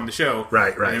season 2 on the show.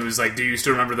 Right. And it was like, do you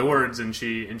still remember the words? And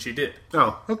she did.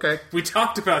 Oh, okay. We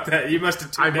talked about that. You must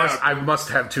have tuned out. I must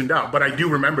have tuned out. But I do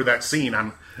remember that scene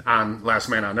on Last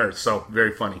Man on Earth. So,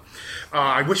 very funny.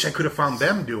 I wish I could have found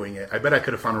them doing it. I bet I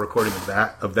could have found a recording of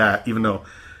that, even though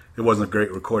it wasn't a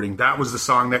great recording. That was the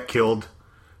song that killed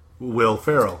Will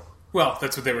Ferrell. Well,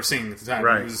 that's what they were seeing at the time.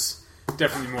 Right. It was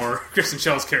definitely more Kristen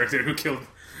Shell's character who killed...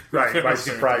 Right, by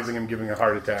surprising him, giving a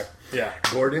heart attack. Yeah.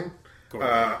 Gordon? All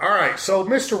right, so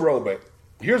Mr. Robot.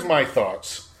 Here's my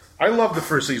thoughts. I love the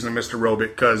first season of Mr.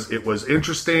 Robot because it was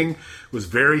interesting, was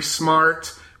very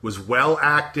smart, was well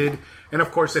acted, and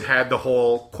of course it had the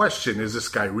whole question, is this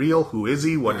guy real? Who is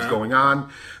he? What is going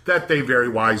on? That they very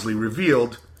wisely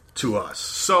revealed to us.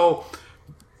 So,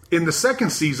 in the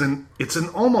second season, it's an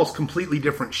almost completely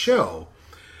different show.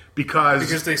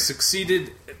 Because they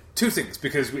succeeded... Two things,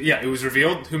 because, it was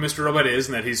revealed who Mr. Robot is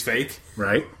and that he's fake.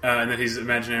 Right. And that he's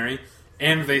imaginary.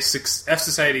 And F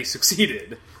Society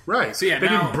succeeded. Right. So, they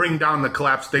didn't bring down the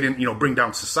collapse. They didn't, bring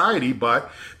down society,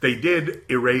 but they did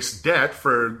erase debt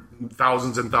for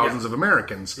thousands and thousands of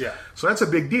Americans. Yeah. So that's a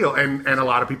big deal. And a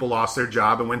lot of people lost their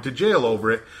job and went to jail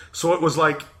over it. So it was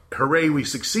like, hooray, we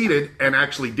succeeded and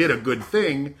actually did a good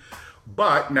thing.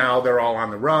 But now they're all on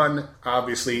the run.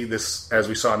 Obviously, this, as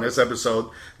we saw in this episode,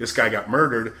 this guy got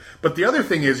murdered. But the other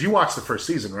thing is, you watched the first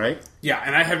season, right? Yeah,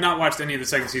 and I have not watched any of the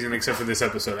second season except for this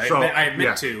episode. I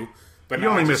admit to, but you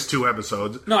only missed 2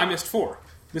 episodes. No, I missed 4.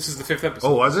 This is the 5th episode.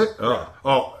 Oh, was it?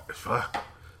 Oh, fuck.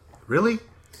 Really?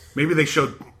 Maybe they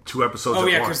showed 2 episodes at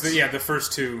once. Because the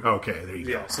first 2. Okay, there you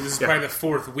go. Yeah, so this is probably the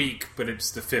 4th week, but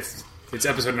it's the 5th. It's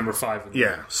episode number 5.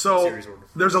 So series order.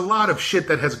 There's a lot of shit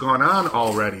that has gone on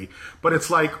already. But it's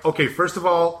like, okay, first of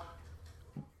all,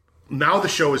 now the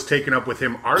show is taken up with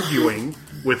him arguing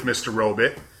with Mr.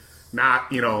 Robot, not,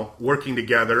 working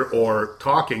together or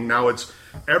talking. Now it's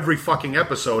every fucking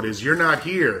episode is you're not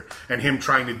here and him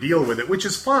trying to deal with it, which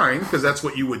is fine because that's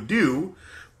what you would do.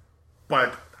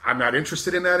 But I'm not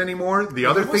interested in that anymore. The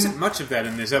other thing... There wasn't much of that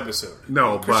in this episode.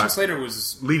 No, Christian Slater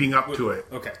was... leading up to it.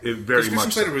 Okay. Very much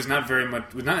Christian Slater was not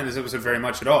in this episode very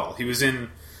much at all. He was in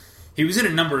a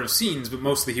number of scenes, but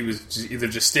mostly he was either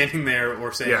just standing there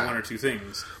or saying 1 or 2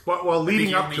 things. Well,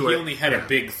 leading up to it... He only had a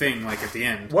big thing, at the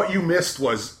end. What you missed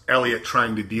was Elliot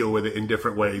trying to deal with it in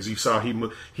different ways. You saw he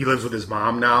lives with his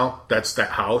mom now. That's that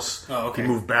house. Oh, okay. He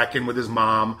moved back in with his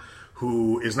mom,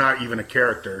 who is not even a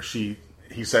character.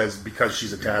 He says because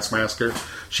she's a taskmaster,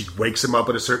 she wakes him up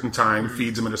at a certain time,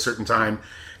 feeds him at a certain time,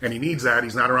 and he needs that.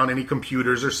 He's not around any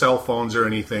computers or cell phones or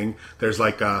anything. There's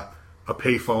like a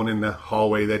payphone in the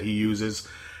hallway that he uses.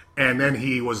 And then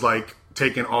he was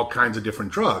taking all kinds of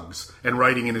different drugs and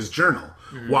writing in his journal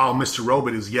while Mr.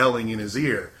 Robot is yelling in his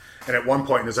ear. And at one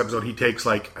point in this episode, he takes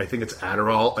I think it's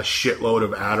Adderall, a shitload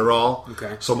of Adderall.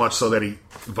 Okay. So much so that he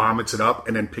vomits it up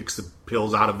and then picks the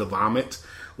pills out of the vomit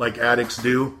like addicts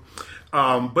do.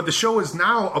 But the show is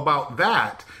now about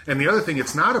that. And the other thing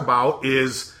it's not about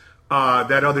is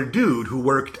that other dude who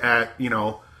worked at,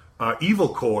 Evil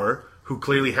Corps, who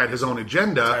clearly had his own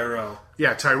agenda. Tyrell.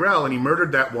 Yeah, Tyrell, and he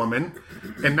murdered that woman.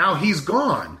 And now he's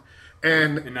gone.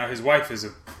 And now his wife is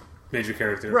a major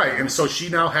character. Right, and so she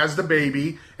now has the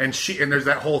baby, and there's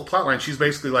that whole plot line. She's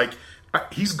basically like,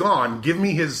 he's gone. Give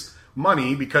me his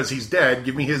money because he's dead.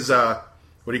 Give me his, what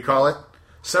do you call it?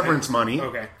 Severance money.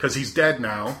 Okay. Because he's dead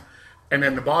now. And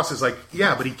then the boss is like,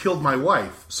 yeah, but he killed my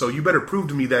wife, so you better prove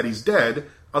to me that he's dead,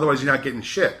 otherwise you're not getting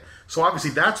shit. So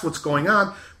obviously that's what's going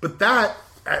on, but that,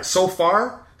 so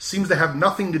far, seems to have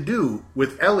nothing to do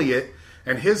with Elliot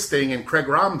and his thing and Craig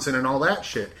Robinson and all that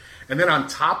shit. And then on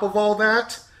top of all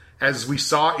that, as we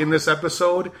saw in this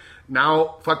episode,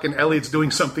 now fucking Elliot's doing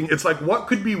something. It's like, what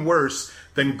could be worse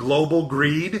than global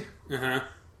greed?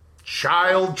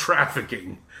 Child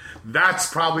trafficking.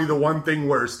 That's probably the one thing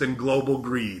worse than global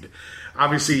greed.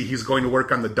 Obviously, he's going to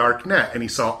work on the dark net, and he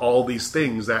saw all these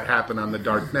things that happen on the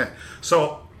dark net.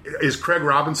 So, is Craig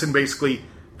Robinson basically,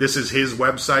 this is his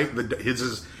website, this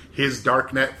is his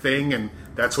dark net thing, and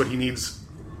that's what he needs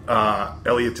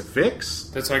Elliot to fix?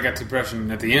 That's how I got the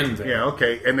impression at the end there. Yeah,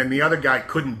 okay. And then the other guy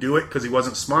couldn't do it because he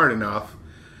wasn't smart enough,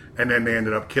 and then they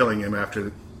ended up killing him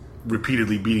after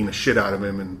repeatedly beating the shit out of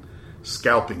him and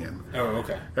scalping him. Oh,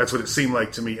 okay. That's what it seemed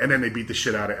like to me. And then they beat the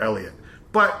shit out of Elliot.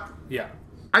 But yeah,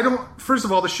 first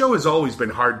of all, the show has always been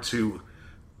hard to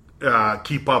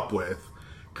keep up with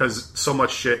because so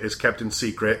much shit is kept in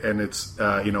secret, and it's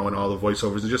and all the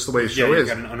voiceovers and just the way the show is.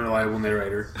 Got an unreliable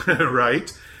narrator.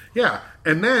 Right? Yeah.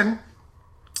 And then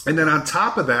on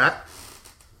top of that,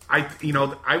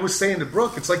 I was saying to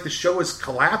Brooke, it's like the show is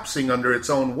collapsing under its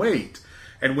own weight.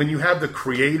 And when you have the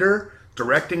creator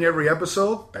directing every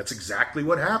episode, that's exactly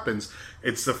what happens.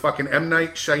 It's the fucking M.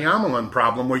 Night Shyamalan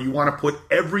problem where you want to put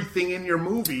everything in your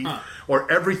movie or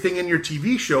everything in your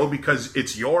TV show because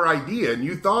it's your idea and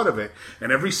you thought of it.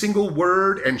 And every single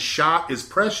word and shot is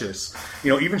precious.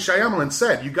 Even Shyamalan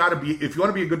said, if you want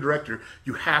to be a good director,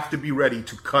 you have to be ready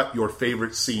to cut your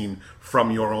favorite scene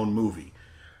from your own movie.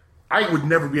 I would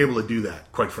never be able to do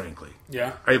that, quite frankly.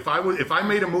 Yeah. If I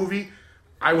made a movie,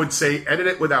 I would say edit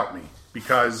it without me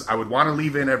because I would want to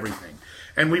leave in everything.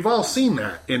 And we've all seen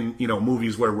that in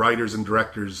movies where writers and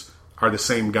directors are the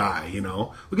same guy.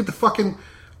 Look at the fucking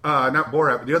not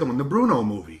Borat, but the other one, the Bruno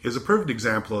movie is a perfect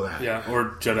example of that. Yeah,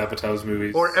 or Judd Apatow's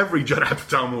movies, or every Judd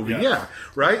Apatow movie. Yeah,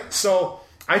 right. So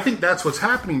I think that's what's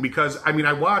happening because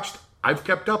I've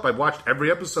kept up. I've watched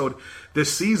every episode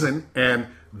this season, and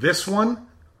this one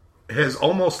has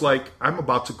almost like I'm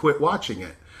about to quit watching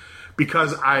it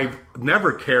because I've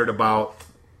never cared about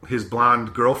his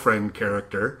blonde girlfriend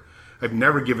character. I've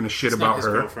never given a shit about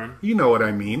her. Girlfriend. You know what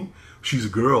I mean? She's a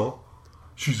girl.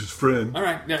 She's his friend. All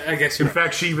right, yeah, I guess. In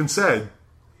fact, she even said,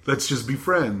 "Let's just be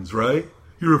friends, right?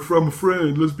 You're from a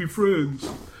friend. Let's be friends."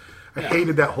 I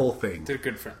hated that whole thing. They're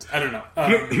good friends. I don't know.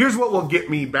 Here's what will get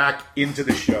me back into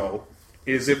the show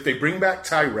is if they bring back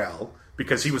Tyrell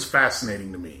because he was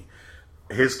fascinating to me.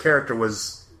 His character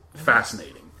was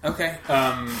fascinating. Okay,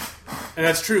 and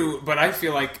that's true. But I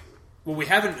feel like what we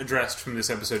haven't addressed from this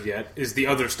episode yet is the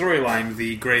other storyline,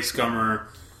 the Grace Gummer,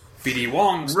 B.D.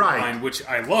 Wong storyline, which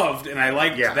I loved, and I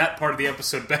liked that part of the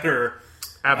episode better.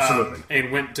 Absolutely.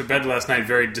 And went to bed last night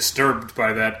very disturbed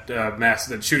by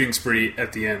that shooting spree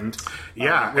at the end.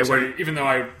 Yeah. Even though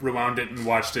I rewound it and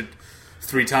watched it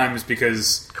 3 times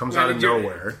because... Comes out of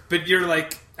nowhere. But you're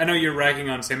like... I know you're ragging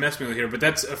on Sam Esmail here, but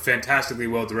that's a fantastically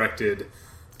well-directed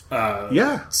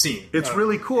scene. It's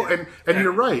really cool, and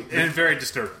you're right. And very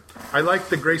disturbing. I like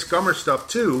the Grace Gummer stuff,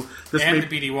 too. The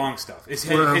B.D. Wong stuff.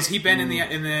 Has he been in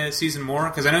the season more?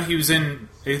 Because I know he was in...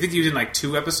 I think he was in like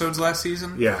 2 episodes last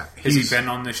season. Yeah. Has he been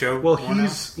on the show? Well,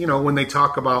 he's... when they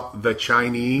talk about the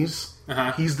Chinese,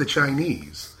 he's the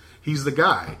Chinese. He's the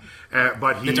guy.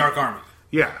 But the Dark Army.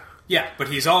 Yeah. Yeah, but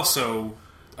he's also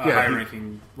a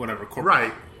high-ranking, corporate.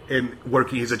 Right. And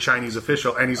he's a Chinese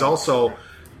official, and he's also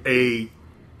a...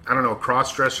 I don't know,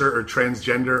 cross-dresser or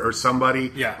transgender or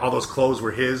somebody. Yeah. All those clothes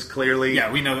were his, clearly.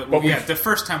 Yeah, we know that. Well, the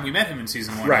first time we met him in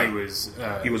season 1,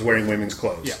 he was wearing women's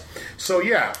clothes.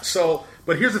 Yeah.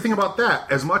 But here's the thing about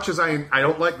that. As much as I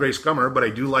don't like Grace Gummer, but I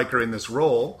do like her in this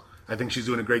role. I think she's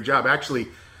doing a great job. Actually,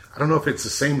 I don't know if it's the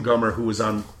same Gummer who was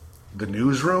on The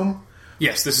Newsroom.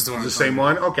 Yes, this is the one. The same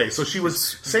one? Okay, so she was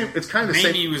same. It's kind of the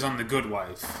same. Mamie was on The Good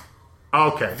Wife.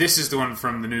 Okay. This is the one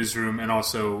from The Newsroom and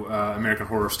also American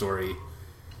Horror Story.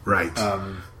 Right.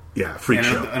 Freak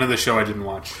show. Another show I didn't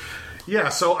watch. Yeah,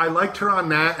 so I liked her on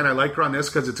that, and I like her on this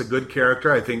because it's a good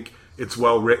character. I think it's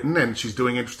well written, and she's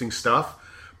doing interesting stuff.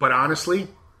 But honestly,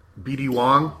 B.D.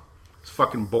 Wong is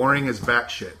fucking boring as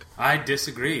batshit. I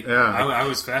disagree. Yeah, I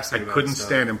was fascinated by couldn't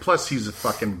stand him. Plus, he's a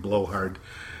fucking blowhard.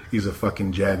 He's a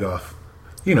fucking jagoff.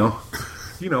 You know,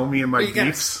 me and my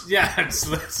beefs.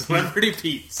 Celebrity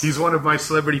Pete's. He's one of my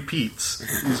celebrity Pete's.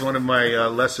 He's one of my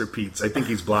lesser Pete's. I think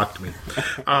he's blocked me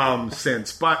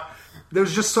since. But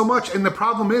there's just so much. And the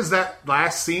problem is that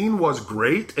last scene was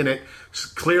great, and it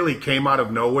clearly came out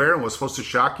of nowhere and was supposed to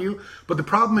shock you. But the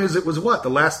problem is it was the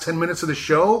last 10 minutes of the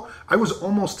show? I was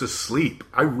almost asleep.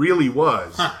 I really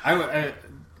was. I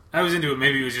was into it.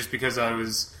 Maybe it was just because I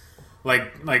was...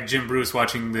 Like Jim Bruce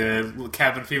watching the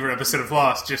Cabin Fever episode of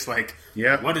Lost, just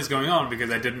what is going on? Because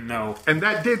I didn't know. And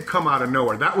that did come out of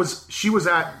nowhere. She was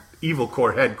at Evil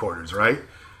Corps headquarters, right?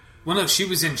 Well, no, she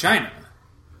was in China.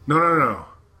 No.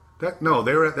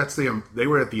 They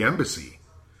were at the embassy.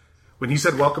 When he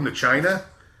said "Welcome to China,"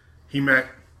 he meant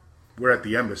we're at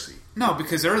the embassy. No,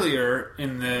 because earlier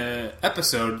in the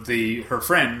episode, her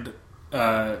friend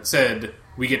said,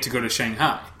 "We get to go to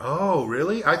Shanghai." Oh,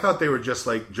 really? I thought they were just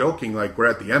joking, we're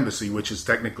at the embassy, which is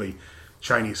technically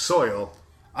Chinese soil.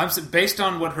 Based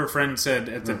on what her friend said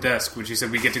at the desk, when she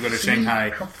said we get to go to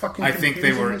Shanghai, I think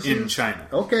they were in China.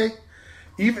 Okay.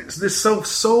 Even this is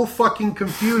so fucking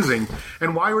confusing.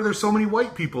 And why were there so many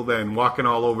white people then walking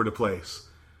all over the place?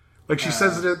 She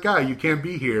says to the guy, "You can't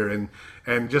be here,"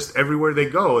 and just everywhere they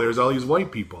go, there's all these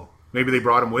white people. Maybe they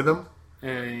brought them with them.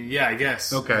 Yeah, I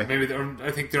guess. Okay. Maybe I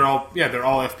think they're all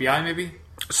FBI. Maybe.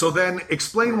 So then,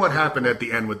 explain what happened at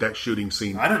the end with that shooting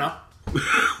scene. I don't know.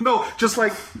 No, just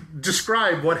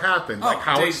describe what happened,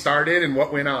 how it started and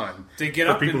what went on. They get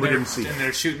up and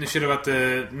they're shooting the shit about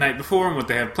the night before and what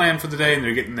they have planned for the day, and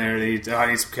they're getting there. They eat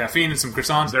some caffeine and some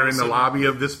croissants. They're in the lobby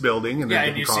of this building, and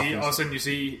and all of a sudden you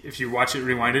see, if you watch it,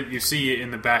 rewind it, you see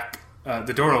in the back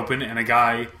the door open and a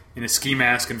guy in a ski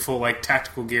mask and full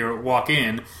tactical gear walk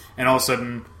in, and all of a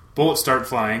sudden bullets start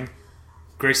flying.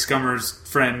 Grace Gummer's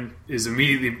friend is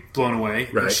immediately blown away.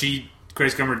 Right. And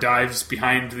Grace Gummer dives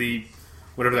behind the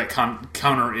whatever that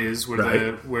counter is where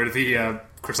the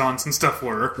croissants and stuff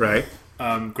were. Right.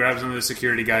 Grabs one of the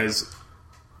security guys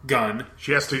gun.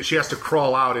 She has to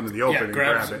crawl out into the open and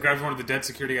grab it. Grabs one of the dead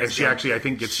security guys. And she actually, I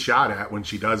think, gets shot at when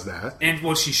she does that. And,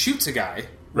 well, she shoots a guy.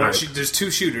 Right. There's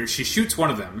two shooters. She shoots one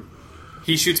of them.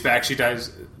 He shoots back. She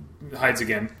hides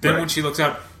again. Then when she looks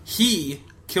out, he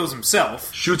kills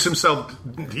himself. Shoots himself.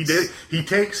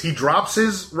 He drops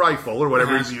his rifle or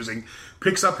whatever he's using,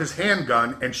 picks up his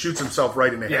handgun, and shoots himself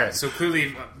right in the head. So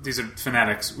clearly, these are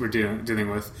fanatics we're dealing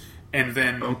with. And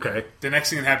then the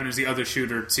next thing that happens is the other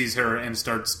shooter sees her and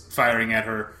starts firing at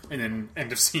her, and then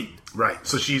end of scene. Right.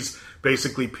 So she's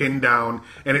basically pinned down,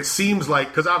 and it seems like,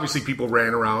 because obviously people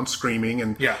ran around screaming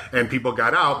and people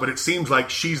got out, but it seems like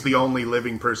she's the only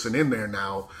living person in there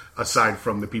now, aside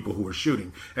from the people who were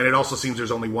shooting. And it also seems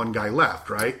there's only one guy left,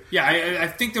 right? Yeah, I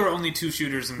think there were only two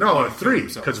shooters. No, three,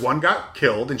 because one got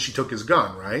killed and she took his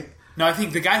gun, right? No, I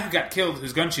think the guy who got killed,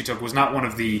 whose gun she took, was not one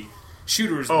of the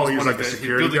shooters. Oh, was he was one like of a the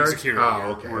security building guard?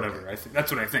 security or whatever. Okay.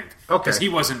 That's what I think. Okay. Because he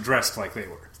wasn't dressed like they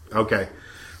were. Okay.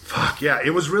 Fuck, yeah,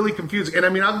 it was really confusing. And I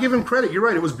mean, I'll give him credit. You're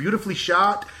right. It was beautifully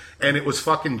shot, and it was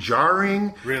fucking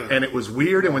jarring. Really? And it was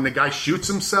weird. And when the guy shoots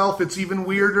himself, it's even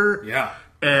weirder. Yeah.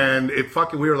 And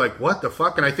we were like, what the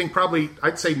fuck? And I think probably,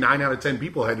 I'd say 9 out of 10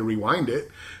 people had to rewind it.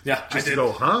 Yeah, just to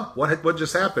go, huh? What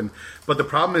just happened? But the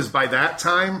problem is, by that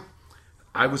time,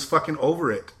 I was fucking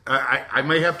over it. I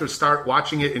may have to start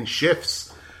watching it in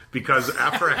shifts, because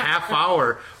after a half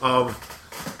hour of...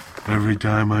 Every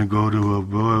time I go to a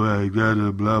boy, I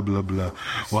gotta blah, blah, blah.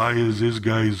 Why is this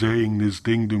guy saying this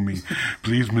thing to me?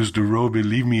 Please, Mr. Roby,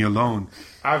 leave me alone.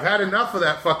 I've had enough of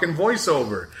that fucking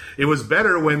voiceover. It was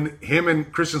better when him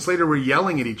and Christian Slater were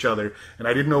yelling at each other, and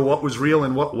I didn't know what was real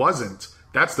and what wasn't.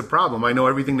 That's the problem. I know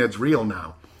everything that's real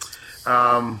now.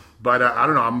 But I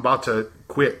don't know. I'm about to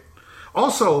quit.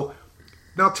 Also...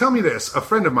 Now, tell me this. A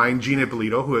friend of mine, Gina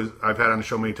Ippolito, who I've had on the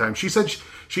show many times, she said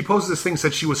she posted this thing,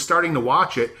 said she was starting to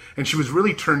watch it, and she was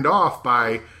really turned off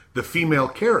by the female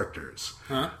characters.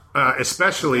 Huh?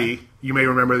 Especially, you may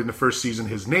remember in the first season,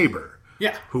 his neighbor,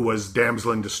 who was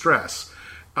damsel in distress.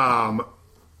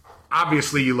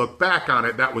 Obviously, you look back on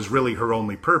it, that was really her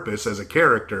only purpose as a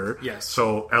character. Yes.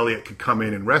 So Elliot could come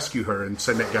in and rescue her and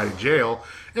send that guy to jail.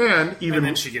 And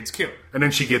then she gets killed. And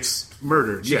then she gets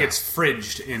murdered. She gets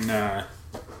fridged in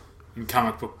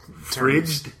comic book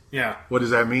terms. Fridged? Yeah. What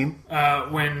does that mean?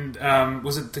 When,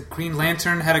 was it the Green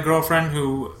Lantern had a girlfriend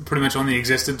who pretty much only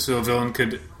existed so a villain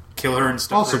could kill her and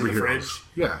stuff her in the fridge?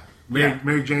 Yeah.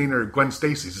 Mary Jane or Gwen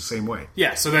Stacy's the same way.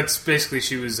 Yeah, so that's basically,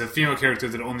 she was a female character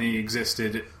that only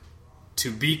existed to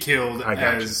be killed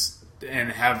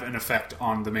and have an effect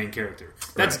on the main character.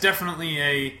 That's definitely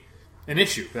an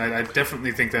issue. I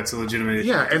definitely think that's a legitimate issue.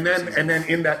 Yeah, and then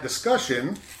in that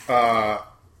discussion,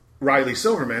 Riley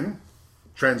Silverman,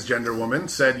 transgender woman,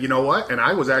 said, you know what? And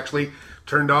I was actually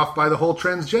turned off by the whole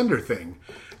transgender thing.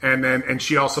 And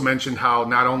she also mentioned how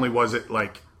not only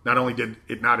did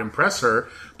it not impress her,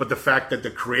 but the fact that the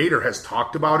creator has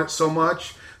talked about it so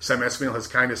much. Sam Esmail has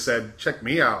kind of said, check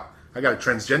me out. I got a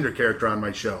transgender character on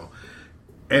my show.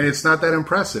 And it's not that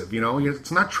impressive, you know?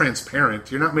 It's not transparent.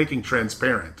 You're not making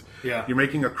transparent. Yeah. You're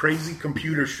making a crazy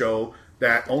computer show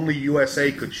that only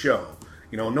USA could show.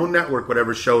 You know, no network would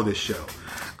ever show this show.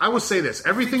 I will say this.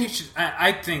 Everything...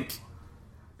 I think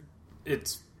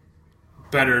it's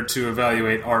better to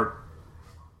evaluate art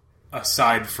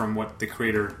aside from what the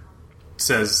creator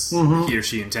says he or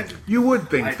she intended. You would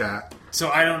think that. So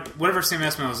I don't... Whatever Sam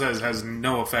Esmail says has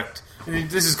no effect...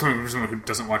 And this is coming from someone who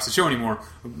doesn't watch the show anymore.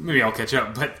 Maybe I'll catch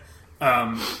up. But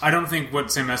I don't think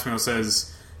what Sam Esmail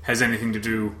says has anything to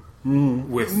do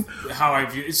with how I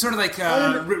view... It's sort of like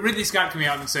Ridley Scott coming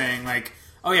out and saying, like,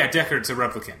 oh yeah, Deckard's a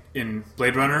replicant in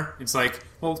Blade Runner. It's like,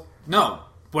 well, no.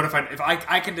 What if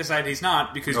I can decide he's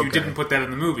not because you didn't put that in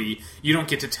the movie? You don't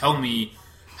get to tell me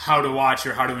how to watch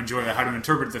or how to enjoy or how to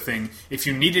interpret the thing. If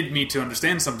you needed me to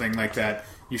understand something like that,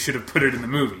 you should have put it in the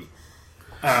movie.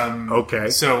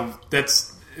 So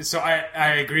I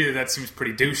agree that seems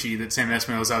pretty douchey that Sam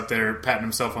Esmail is out there patting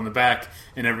himself on the back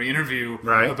in every interview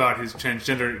about his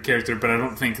transgender character, but I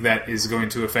don't think that is going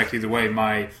to affect either way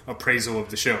my appraisal of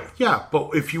the show. Yeah,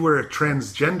 but if you were a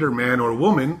transgender man or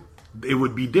woman, it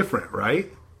would be different,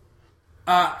 right?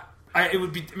 It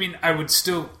would be. I mean, I would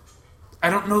still.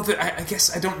 I don't know that. I guess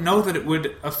I don't know that it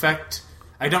would affect.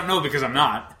 I don't know because I'm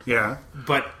not. Yeah,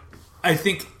 but. I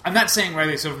think... I'm not saying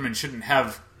Riley Silverman shouldn't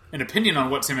have an opinion on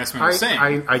what Sam Esmail is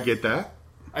saying. I get that.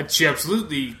 She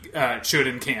absolutely should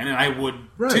and can, and I would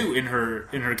too in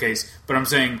her case. But I'm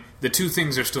saying the two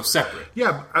things are still separate.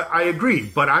 Yeah, I agree.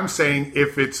 But I'm saying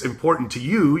if it's important to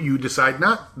you, you decide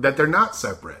that they're not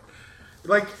separate.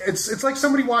 Like it's like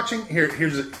somebody watching...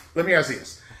 Let me ask you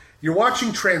this. You're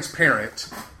watching Transparent,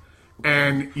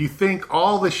 and you think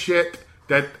all the shit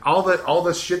that all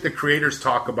the shit the creators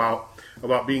talk about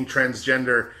being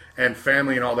transgender and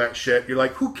family and all that shit, you're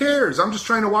like, who cares? I'm just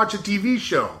trying to watch a TV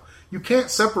show. You can't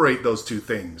separate those two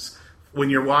things when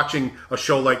you're watching a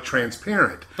show like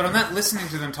Transparent. But I'm not listening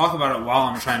to them talk about it while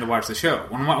I'm trying to watch the show.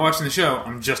 When I'm watching the show,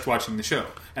 I'm just watching the show.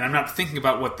 And I'm not thinking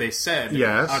about what they said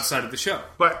outside of the show.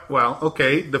 But, well,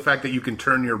 okay, the fact that you can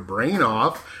turn your brain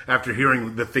off after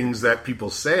hearing the things that people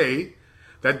say,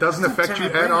 that doesn't affect you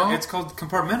at all? It's called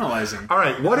compartmentalizing. All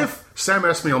right, what if Sam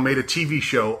Esmail made a TV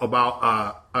show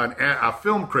about a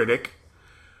film critic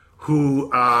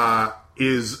who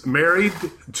is married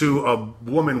to a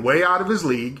woman way out of his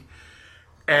league,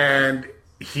 and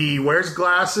he wears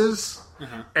glasses,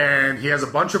 and he has a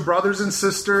bunch of brothers and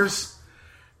sisters,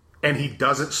 and he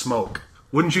doesn't smoke?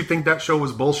 Wouldn't you think that show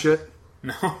was bullshit?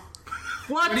 No.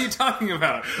 What are you talking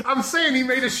about? I'm saying he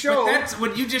made a show. But that's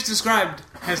what you just described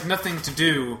has nothing to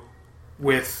do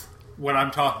with what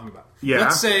I'm talking about. Yeah.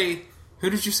 Let's say, who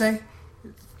did you say?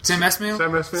 Sam Esmail?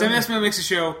 Sam Esmail makes a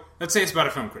show. Let's say it's about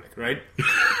a film critic, right?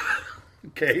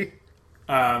 Okay.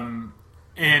 And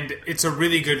it's a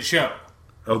really good show.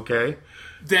 Okay.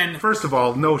 Then, first of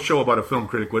all, no show about a film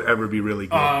critic would ever be really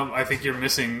good. I think you're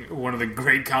missing one of the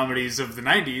great comedies of the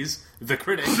 90s, The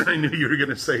Critic. I knew you were going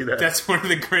to say that. That's one of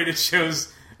the greatest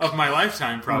shows of my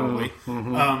lifetime, probably.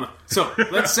 Mm-hmm. So,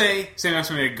 let's say Sam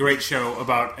Esmail made a great show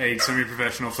about a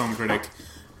semi-professional film critic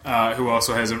who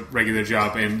also has a regular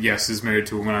job and, yes, is married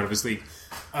to a woman out of his league.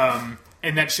 And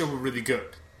that show was really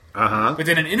good. But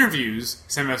then in interviews,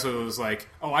 Sam Esmail was like,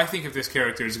 "Oh, I think if this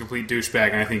character is a complete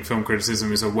douchebag, and I think film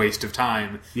criticism is a waste of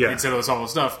time, instead of this all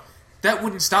this stuff," that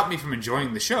wouldn't stop me from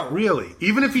enjoying the show. Really?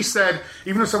 Even if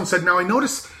someone said, "Now I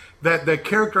notice that the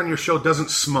character on your show doesn't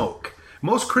smoke.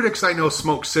 Most critics I know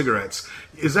smoke cigarettes.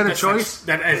 Is that a choice?"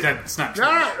 That's not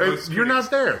true. You're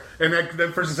not there. And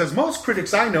that person says, "Most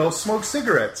critics I know smoke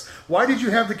cigarettes. Why did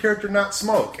you have the character not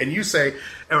smoke?" And you say,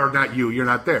 or not you, you're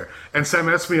not there. And Sam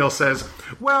Esmail says,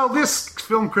 "Well, this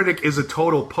film critic is a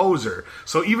total poser.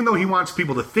 So even though he wants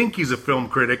people to think he's a film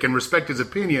critic and respect his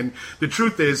opinion, the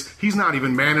truth is he's not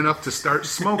even man enough to start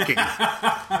smoking."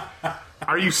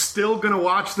 Are you still going to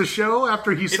watch the show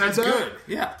after he said that? It's good,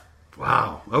 yeah.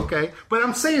 Wow, okay. But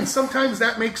I'm saying sometimes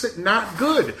that makes it not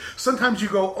good. Sometimes you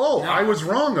go, no, I was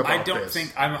wrong about this. I don't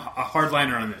think I'm a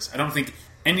hardliner on this. I don't think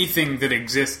anything that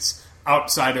exists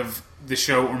outside of the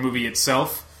show or movie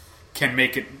itself can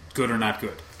make it good or not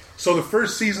good. So the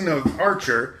first season of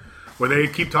Archer, where they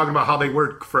keep talking about how they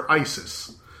work for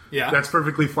ISIS, that's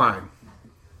perfectly fine.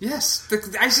 Yes,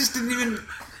 ISIS didn't even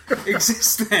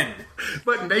exist then.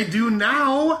 But they do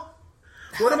now.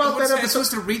 What about that episode? It's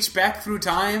supposed to reach back through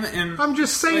time, and I'm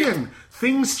just saying,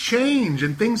 things change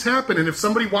and things happen. And if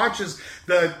somebody watches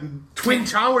the Twin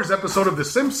Towers episode of The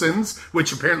Simpsons,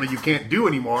 which apparently you can't do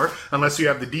anymore unless you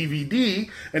have the DVD,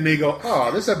 and they go,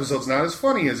 "Oh, this episode's not as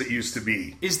funny as it used to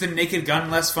be." Is the Naked Gun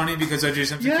less funny because O.J.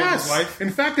 Simpson killed his wife?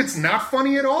 In fact, it's not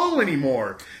funny at all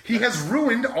anymore. He has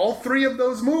ruined all three of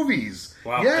those movies.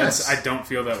 Wow, yes, I don't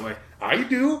feel that way. I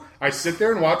do. I sit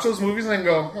there and watch those movies and I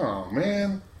go, "Oh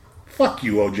man, fuck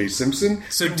you, O.J. Simpson.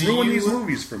 So you ruined these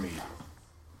movies for me."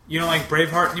 You don't like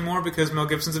Braveheart anymore because Mel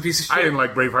Gibson's a piece of shit? I didn't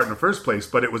like Braveheart in the first place,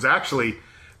 but it was actually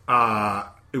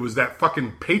it was that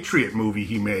fucking Patriot movie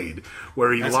he made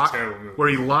where he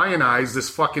lionized this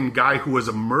fucking guy who was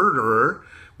a murderer,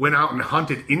 went out and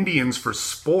hunted Indians for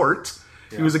sport.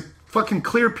 Yeah. He was a fucking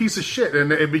clear piece of shit,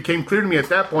 and it became clear to me at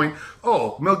that point,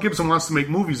 Mel Gibson wants to make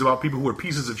movies about people who are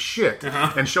pieces of shit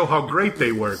and show how great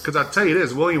they were. Because I'll tell you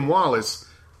this, William Wallace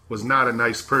was not a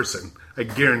nice person. I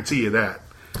guarantee you that.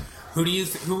 Who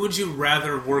would you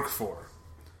rather work for?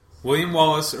 William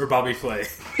Wallace or Bobby Flay?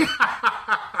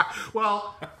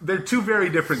 Well, they're two very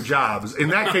different jobs. In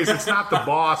that case, it's not the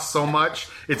boss so much,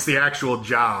 it's the actual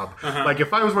job. Like,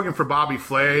 if I was working for Bobby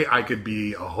Flay, I could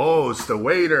be a host, a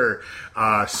waiter,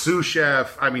 sous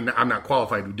chef. I mean, I'm not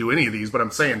qualified to do any of these, but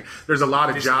I'm saying there's a lot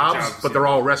of jobs, but they're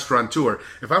all restaurateur.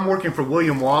 If I'm working for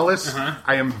William Wallace,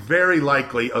 I am very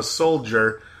likely a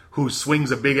soldier who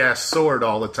swings a big-ass sword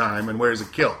all the time and wears a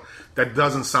kilt. That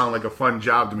doesn't sound like a fun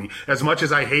job to me. As much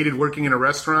as I hated working in a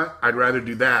restaurant, I'd rather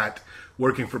do that,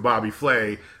 working for Bobby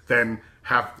Flay, than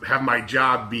have my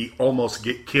job be almost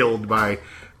get killed by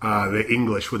the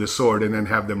English with a sword and then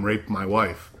have them rape my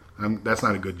wife. That's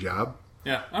not a good job.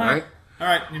 Yeah. All right. All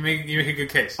right. You make a good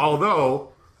case. Although,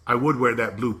 I would wear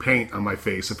that blue paint on my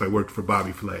face if I worked for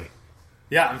Bobby Flay.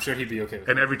 Yeah, I'm sure he'd be okay with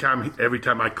it. And every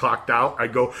time I clocked out,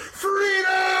 I'd go,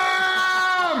 "Freedom!"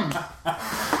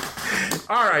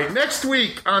 All right, next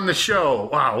week on the show.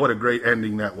 Wow, what a great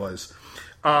ending that was.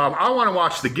 I want to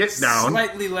watch The Get Down.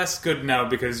 Slightly less good now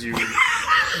because you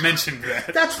mentioned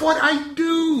that. That's what I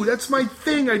do. That's my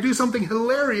thing. I do something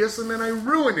hilarious and then I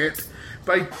ruin it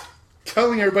by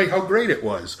telling everybody how great it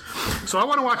was. So I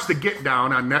want to watch The Get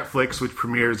Down on Netflix, which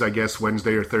premieres, I guess,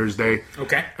 Wednesday or Thursday.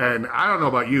 Okay. And I don't know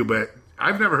about you, but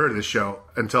I've never heard of this show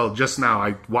until just now.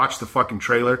 I watched the fucking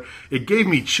trailer. It gave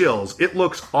me chills. It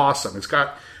looks awesome.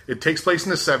 It takes place in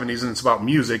the 70s, and it's about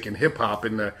music and hip-hop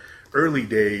in the early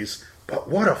days. But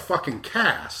what a fucking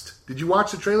cast. Did you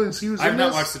watch the trailer and see who's in this? I've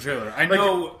not watched the trailer. I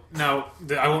know now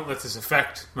that I won't let this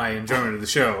affect my enjoyment of the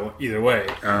show either way.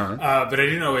 But I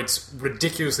do know it's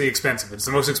ridiculously expensive. It's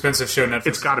the most expensive show Netflix.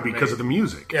 It's got to be because of the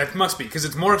music. Yeah, it must be because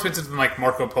it's more expensive than like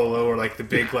Marco Polo or like the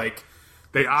big like.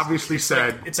 They obviously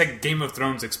said it's like Game of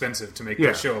Thrones expensive to make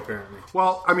this show apparently.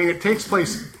 Well, I mean, it takes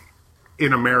place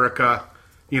in America,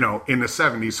 in the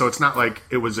 70s, so it's not like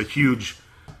it was a huge.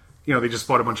 They just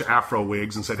bought a bunch of Afro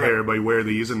wigs and said, hey, everybody wear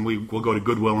these, and we'll go to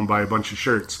Goodwill and buy a bunch of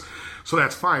shirts. So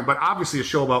that's fine. But obviously a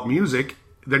show about music,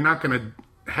 they're not going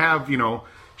to have,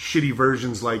 shitty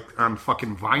versions like on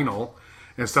fucking vinyl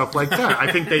and stuff like that.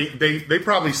 I think they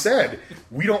probably said,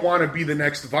 we don't want to be the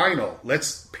next vinyl.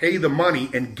 Let's pay the money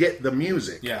and get the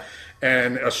music. Yeah.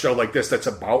 And a show like this that's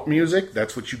about music,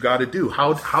 that's what you got to do.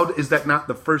 How is that not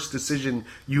the first decision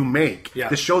you make? Yeah.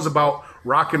 This show's about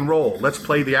rock and roll. Let's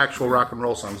play the actual rock and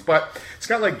roll songs. But it's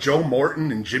got like Joe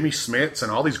Morton and Jimmy Smits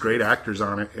and all these great actors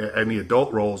on it in the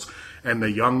adult roles. And the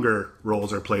younger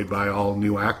roles are played by all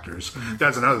new actors. Mm-hmm.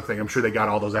 That's another thing. I'm sure they got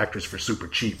all those actors for super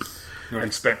cheap. Right.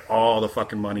 And spent all the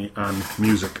fucking money on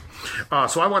music.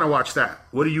 So I want to watch that.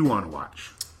 What do you want to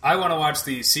watch? I want to watch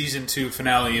the season 2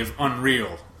 finale of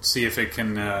Unreal. See if it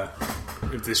can,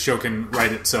 if this show can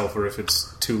right itself, or if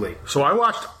it's too late. So I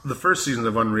watched the first season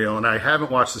of Unreal, and I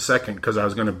haven't watched the second because I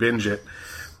was going to binge it.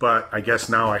 But I guess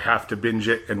now I have to binge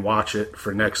it and watch it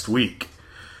for next week,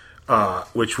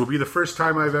 which will be the first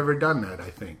time I've ever done that. I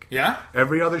think. Yeah.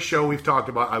 Every other show we've talked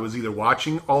about, I was either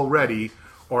watching already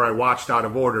or I watched out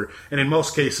of order. And in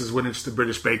most cases, when it's the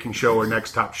British Baking Show or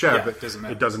Next Top Chef,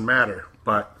 it doesn't matter.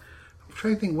 But I'm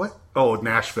trying to think what. Oh,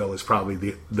 Nashville is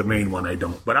probably the main one I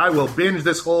don't. But I will binge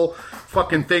this whole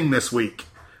fucking thing this week,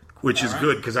 which is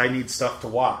good because I need stuff to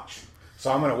watch.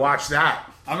 So I'm going to watch that.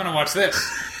 I'm going to watch this.